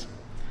sacrifice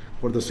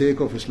for the sake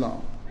of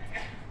Islam,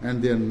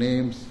 and their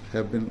names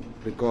have been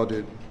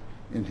recorded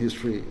in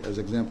history as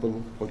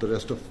example for the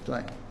rest of the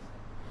time.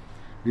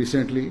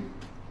 Recently,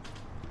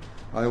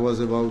 I was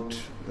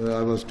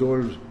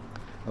told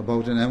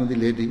about an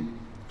Ahmadi lady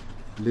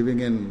living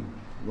in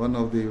one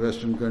of the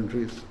Western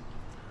countries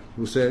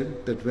who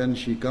said that when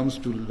she comes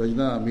to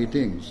Lajna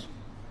meetings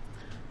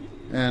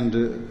and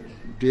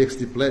takes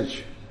the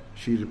pledge,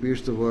 she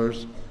repeats the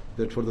words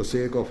that for the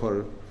sake of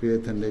her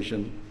faith and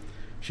nation,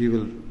 she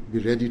will be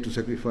ready to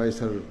sacrifice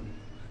her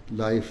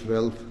life,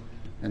 wealth,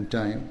 and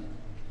time.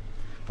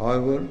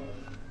 However,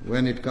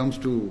 when it comes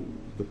to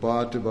the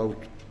part about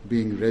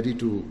being ready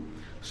to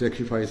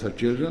sacrifice her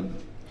children,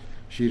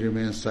 she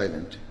remains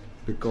silent,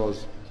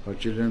 because her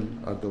children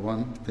are the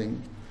one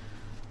thing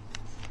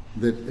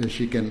that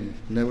she can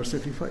never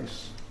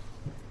sacrifice.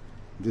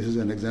 This is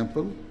an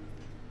example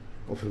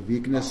of a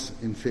weakness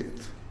in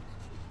faith.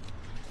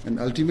 And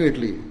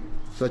ultimately,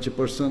 such a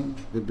person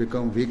will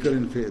become weaker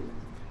in faith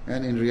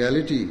and in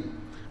reality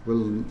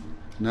will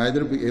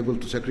neither be able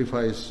to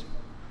sacrifice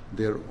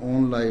their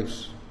own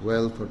lives,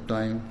 wealth or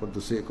time for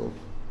the sake of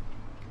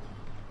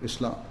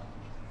Islam.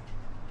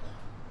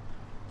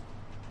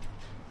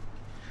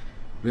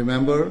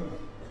 Remember,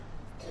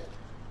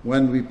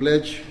 when we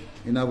pledge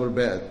in our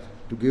Bai'at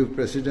to give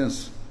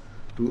precedence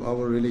to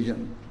our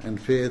religion and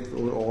faith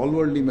over all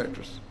worldly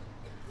matters,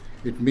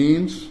 it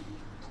means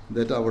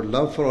that our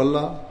love for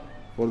Allah,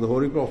 for the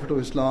Holy Prophet of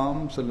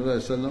Islam sallallahu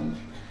alaihi wasallam,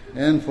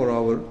 and for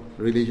our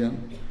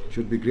religion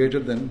should be greater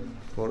than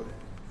for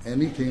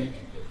anything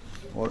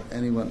or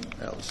anyone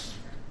else.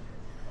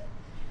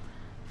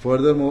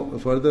 Further,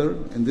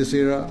 in this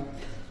era,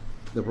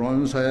 the Prophet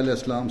Messiah alayhi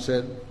salam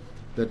said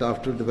that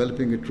after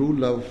developing a true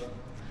love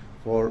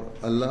for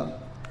Allah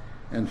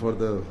and for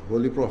the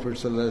Holy Prophet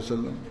sallallahu alaihi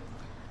wasallam,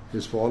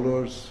 his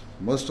followers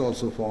must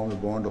also form a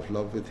bond of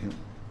love with him.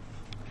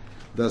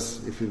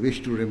 Thus, if we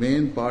wish to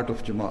remain part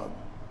of Jamaat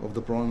of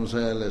the Prophet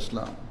Messiah alayhi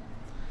salam,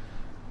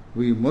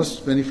 we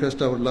must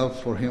manifest our love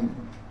for him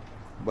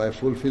by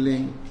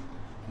fulfilling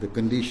the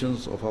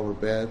conditions of our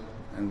Bai'at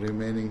and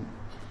remaining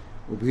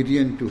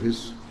obedient to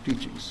his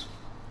teachings.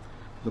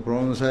 The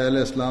Prophet Messiah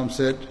alayhi salam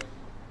said,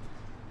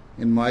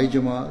 "In my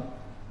Jamaat,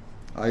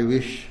 I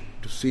wish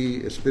to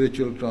see a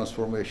spiritual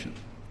transformation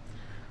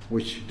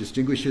which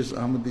distinguishes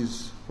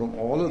Ahmadis from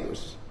all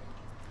others.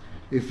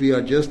 If we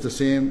are just the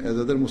same as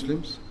other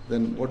Muslims,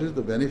 then what is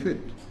the benefit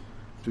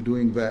to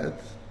doing Bai'at?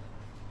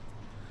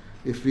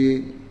 If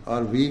we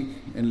are weak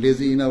and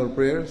lazy in our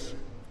prayers,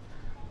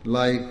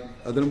 like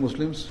other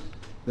Muslims,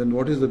 then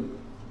what is the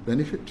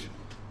benefit?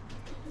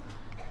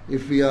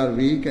 If we are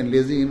weak and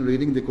lazy in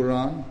reading the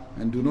Quran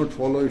and do not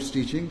follow its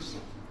teachings,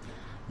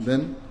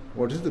 then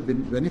what is the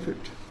benefit?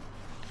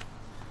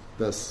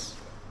 Thus,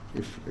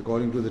 if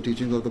according to the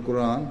teachings of the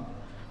Quran,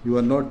 you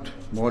are not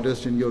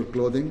modest in your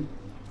clothing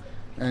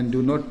and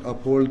do not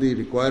uphold the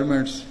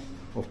requirements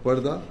of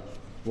parda,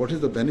 what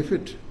is the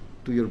benefit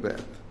to your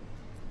Bai'at?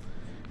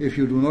 If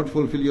you do not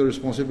fulfill your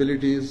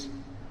responsibilities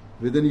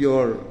within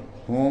your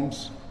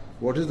homes,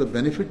 what is the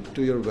benefit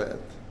to your Bai'at?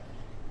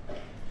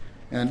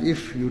 And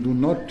if you do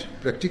not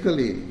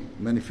practically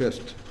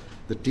manifest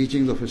the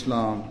teachings of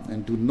Islam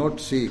and do not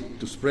seek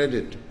to spread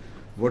it,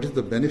 what is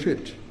the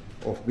benefit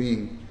of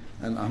being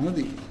an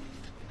Ahmadi?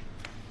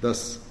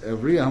 Thus,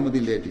 every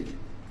Ahmadi lady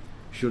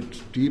should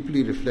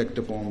deeply reflect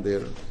upon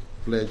their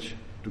pledge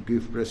to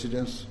give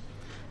precedence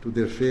to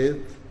their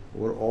faith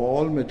over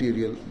all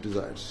material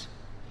desires.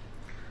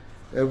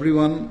 Every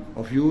one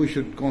of you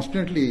should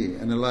constantly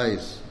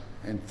analyze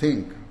and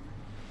think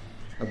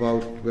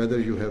about whether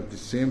you have the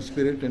same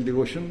spirit and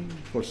devotion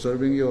for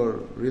serving your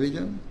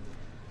religion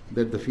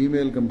that the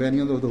female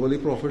companions of the Holy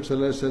Prophet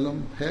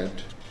ﷺ had.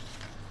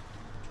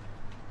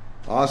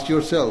 Ask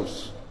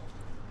yourselves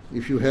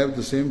if you have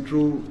the same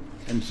true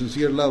and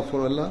sincere love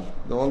for Allah,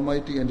 the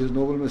Almighty, and His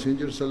noble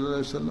Messenger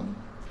ﷺ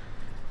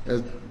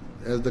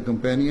as the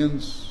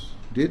companions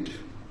did.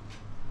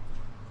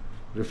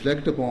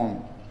 Reflect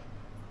upon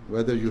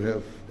whether you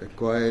have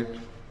acquired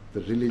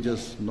the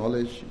religious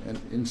knowledge and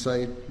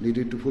insight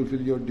needed to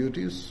fulfill your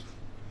duties.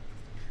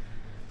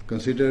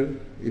 Consider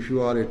if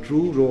you are a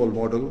true role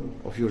model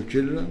of your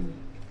children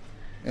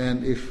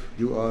and if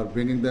you are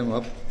bringing them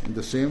up in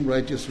the same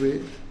righteous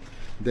way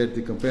that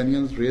the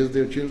companions raised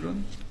their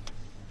children.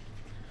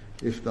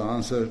 If the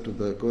answer to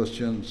the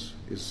questions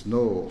is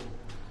no,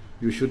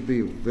 you should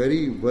be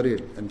very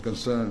worried and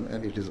concerned,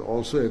 and it is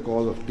also a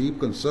cause of deep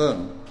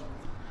concern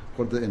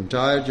for the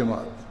entire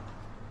Jamaat.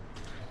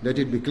 Let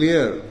it be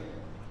clear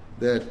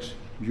that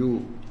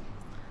you,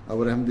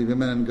 our Ahmadi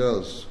women and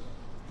girls,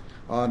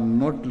 are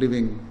not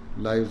living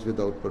lives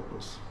without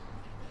purpose.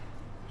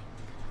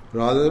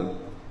 Rather,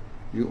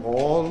 you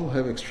all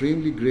have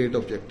extremely great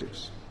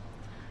objectives,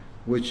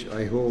 which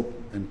I hope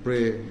and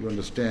pray you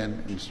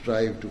understand and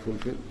strive to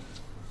fulfill.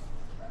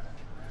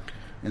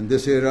 In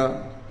this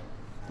era,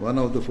 one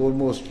of the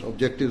foremost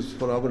objectives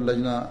for our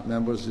Lajna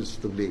members is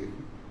Tabligh.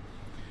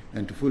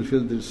 And to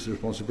fulfill this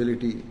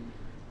responsibility,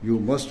 you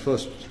must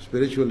first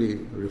spiritually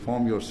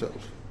reform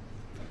yourself.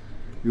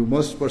 You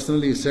must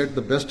personally set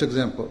the best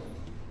example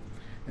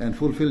and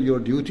fulfill your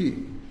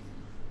duty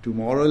to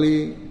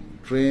morally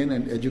train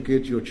and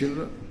educate your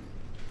children.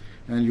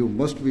 And you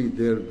must be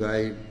their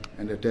guide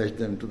and attach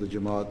them to the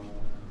Jamaat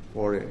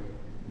for a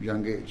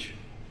young age,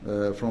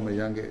 from a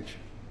young age.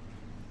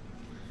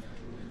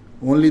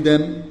 Only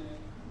then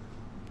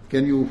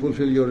can you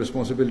fulfill your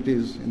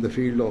responsibilities in the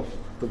field of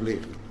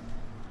Tabligh.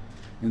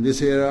 In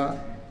this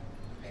era,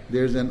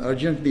 there is an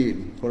urgent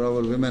need for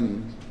our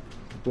women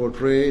to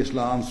portray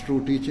Islam's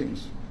true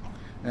teachings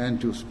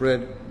and to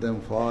spread them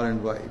far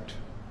and wide,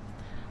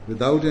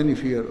 without any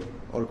fear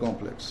or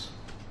complex.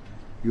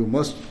 You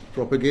must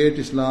propagate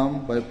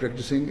Islam by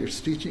practicing its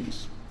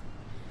teachings.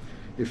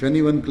 If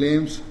anyone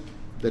claims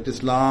that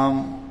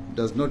Islam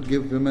does not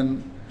give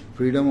women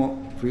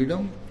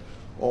freedom,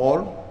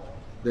 or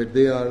that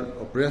they are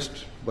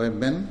oppressed by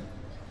men,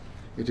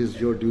 it is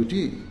your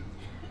duty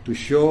to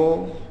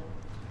show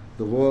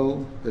the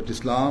world that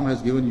Islam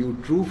has given you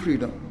true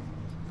freedom,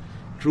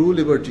 true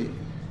liberty,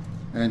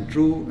 and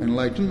true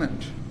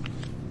enlightenment.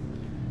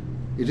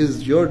 It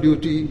is your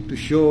duty to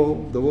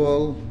show the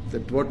world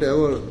that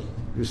whatever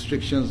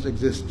restrictions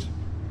exist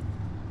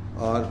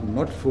are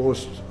not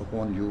forced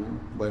upon you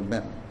by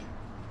men,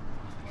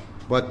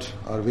 but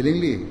are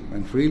willingly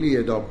and freely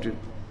adopted,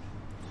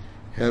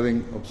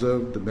 having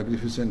observed the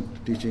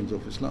magnificent teachings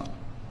of Islam.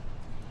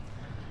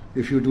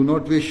 If you do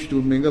not wish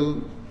to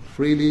mingle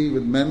freely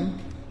with men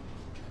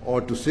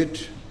or to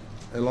sit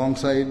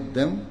alongside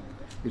them,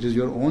 it is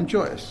your own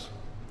choice,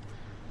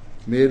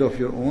 made of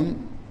your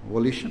own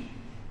volition,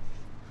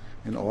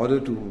 in order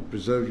to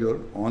preserve your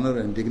honor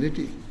and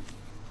dignity.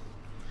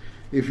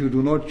 If you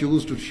do not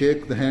choose to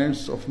shake the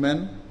hands of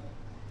men,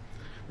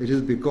 it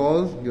is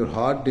because your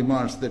heart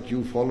demands that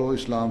you follow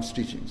Islam's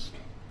teachings,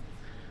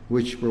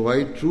 which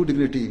provide true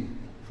dignity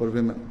for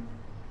women.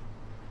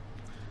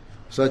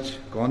 Such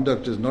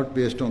conduct is not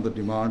based on the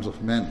demands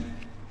of men,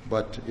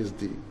 but is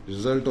the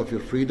result of your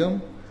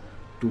freedom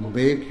to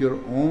make your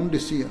own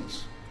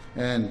decisions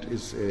and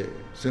is a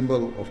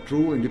symbol of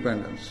true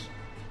independence.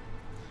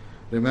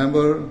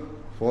 Remember,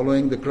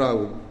 following the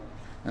crowd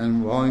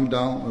and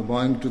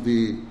bowing to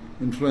the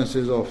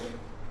influences of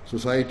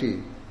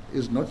society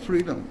is not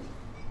freedom.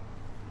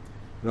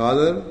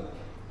 Rather,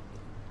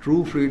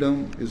 true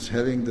freedom is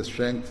having the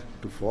strength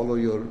to follow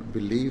your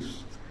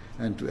beliefs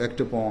and to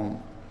act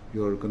upon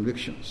your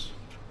convictions.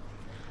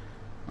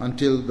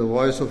 Until the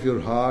voice of your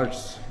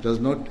hearts does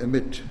not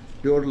emit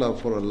pure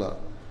love for Allah,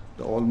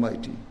 the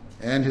Almighty,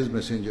 and His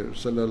Messenger,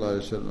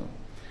 sallallahu alaihi wasallam,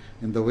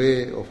 in the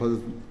way of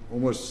Hazrat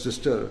Umar's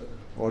sister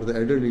or the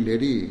elderly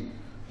lady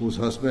whose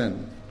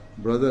husband,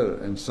 brother,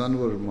 and son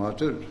were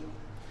martyred,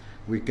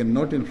 we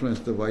cannot influence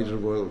the wider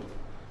world,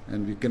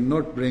 and we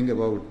cannot bring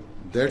about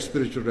that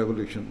spiritual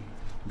revolution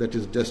that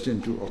is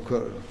destined to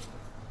occur.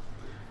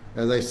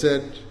 As I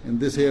said, in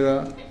this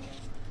era,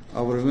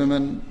 our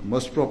women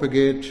must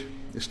propagate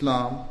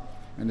Islam,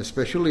 and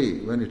especially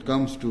when it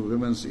comes to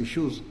women's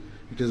issues,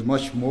 it is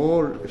much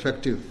more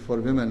effective for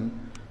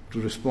women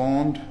to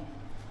respond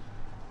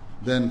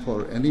than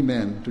for any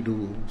man to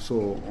do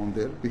so on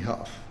their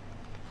behalf.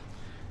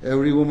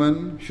 Every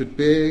woman should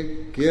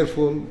pay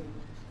careful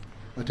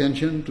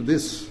attention to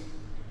this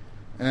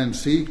and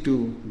seek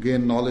to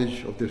gain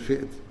knowledge of their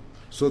faith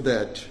so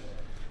that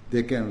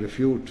they can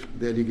refute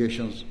the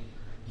allegations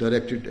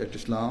directed at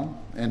Islam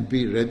and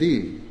be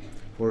ready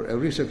for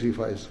every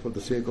sacrifice for the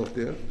sake of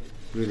their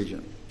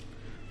religion.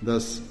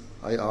 Thus,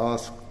 I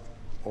ask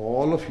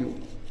all of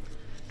you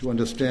to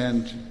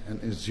understand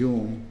and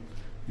assume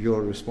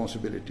your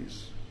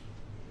responsibilities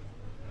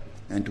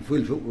and to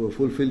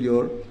fulfill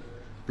your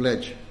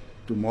pledge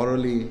to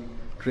morally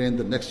train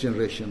the next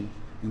generation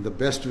in the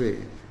best way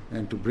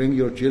and to bring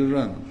your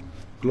children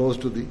close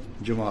to the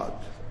Jamaat.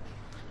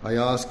 I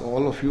ask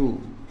all of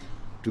you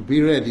to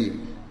be ready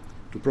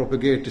to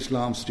propagate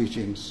Islam's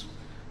teachings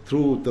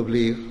through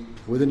tabligh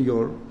within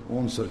your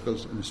own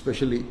circles, and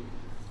especially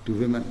to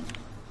women.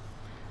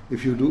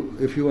 If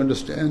you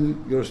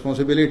understand your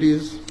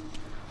responsibilities,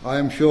 I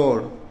am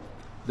sure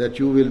that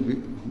you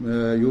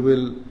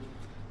will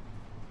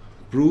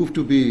prove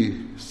to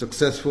be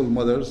successful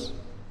mothers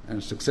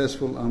and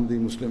successful Ahmadi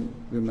Muslim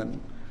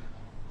women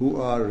who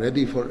are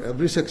ready for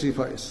every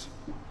sacrifice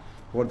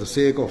for the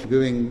sake of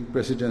giving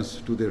precedence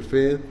to their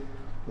faith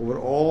over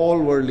all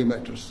worldly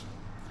matters.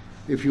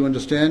 If you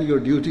understand your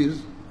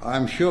duties, I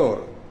am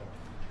sure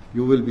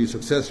you will be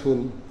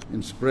successful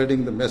in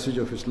spreading the message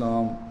of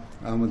Islam,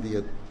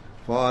 Ahmadiyyat,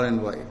 far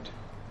and wide.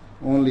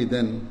 Only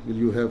then will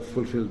you have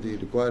fulfilled the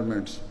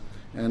requirements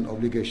and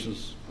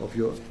obligations of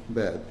your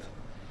Bai'at.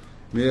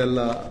 May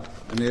Allah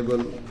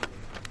enable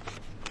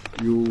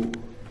you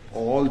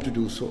all to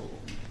do so.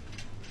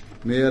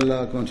 May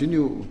Allah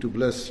continue to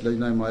bless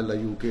Lajna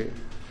Ima'illah UK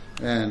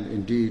and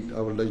indeed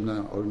our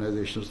Lajna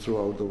organizations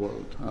throughout the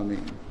world.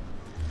 Ameen.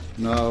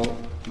 Now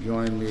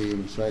join me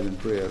in silent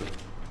prayer.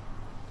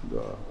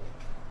 Dua.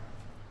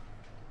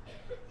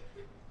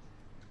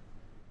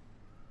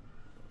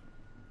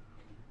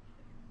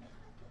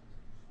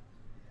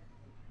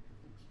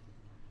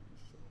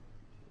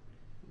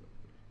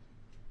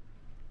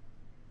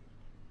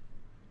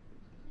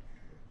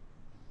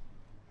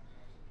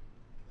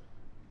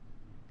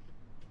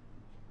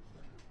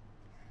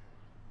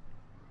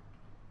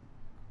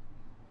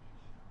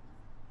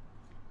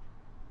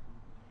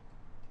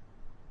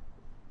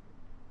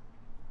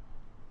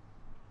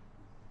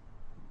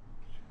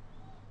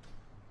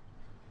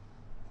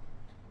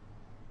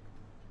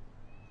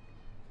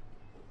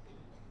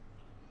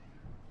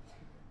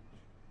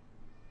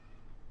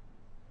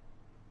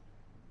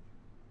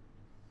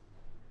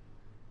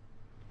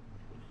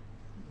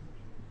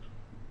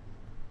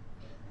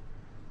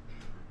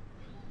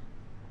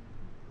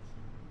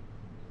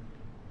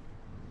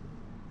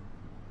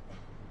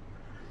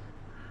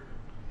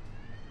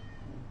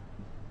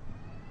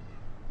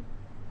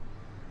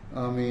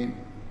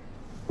 Ameen.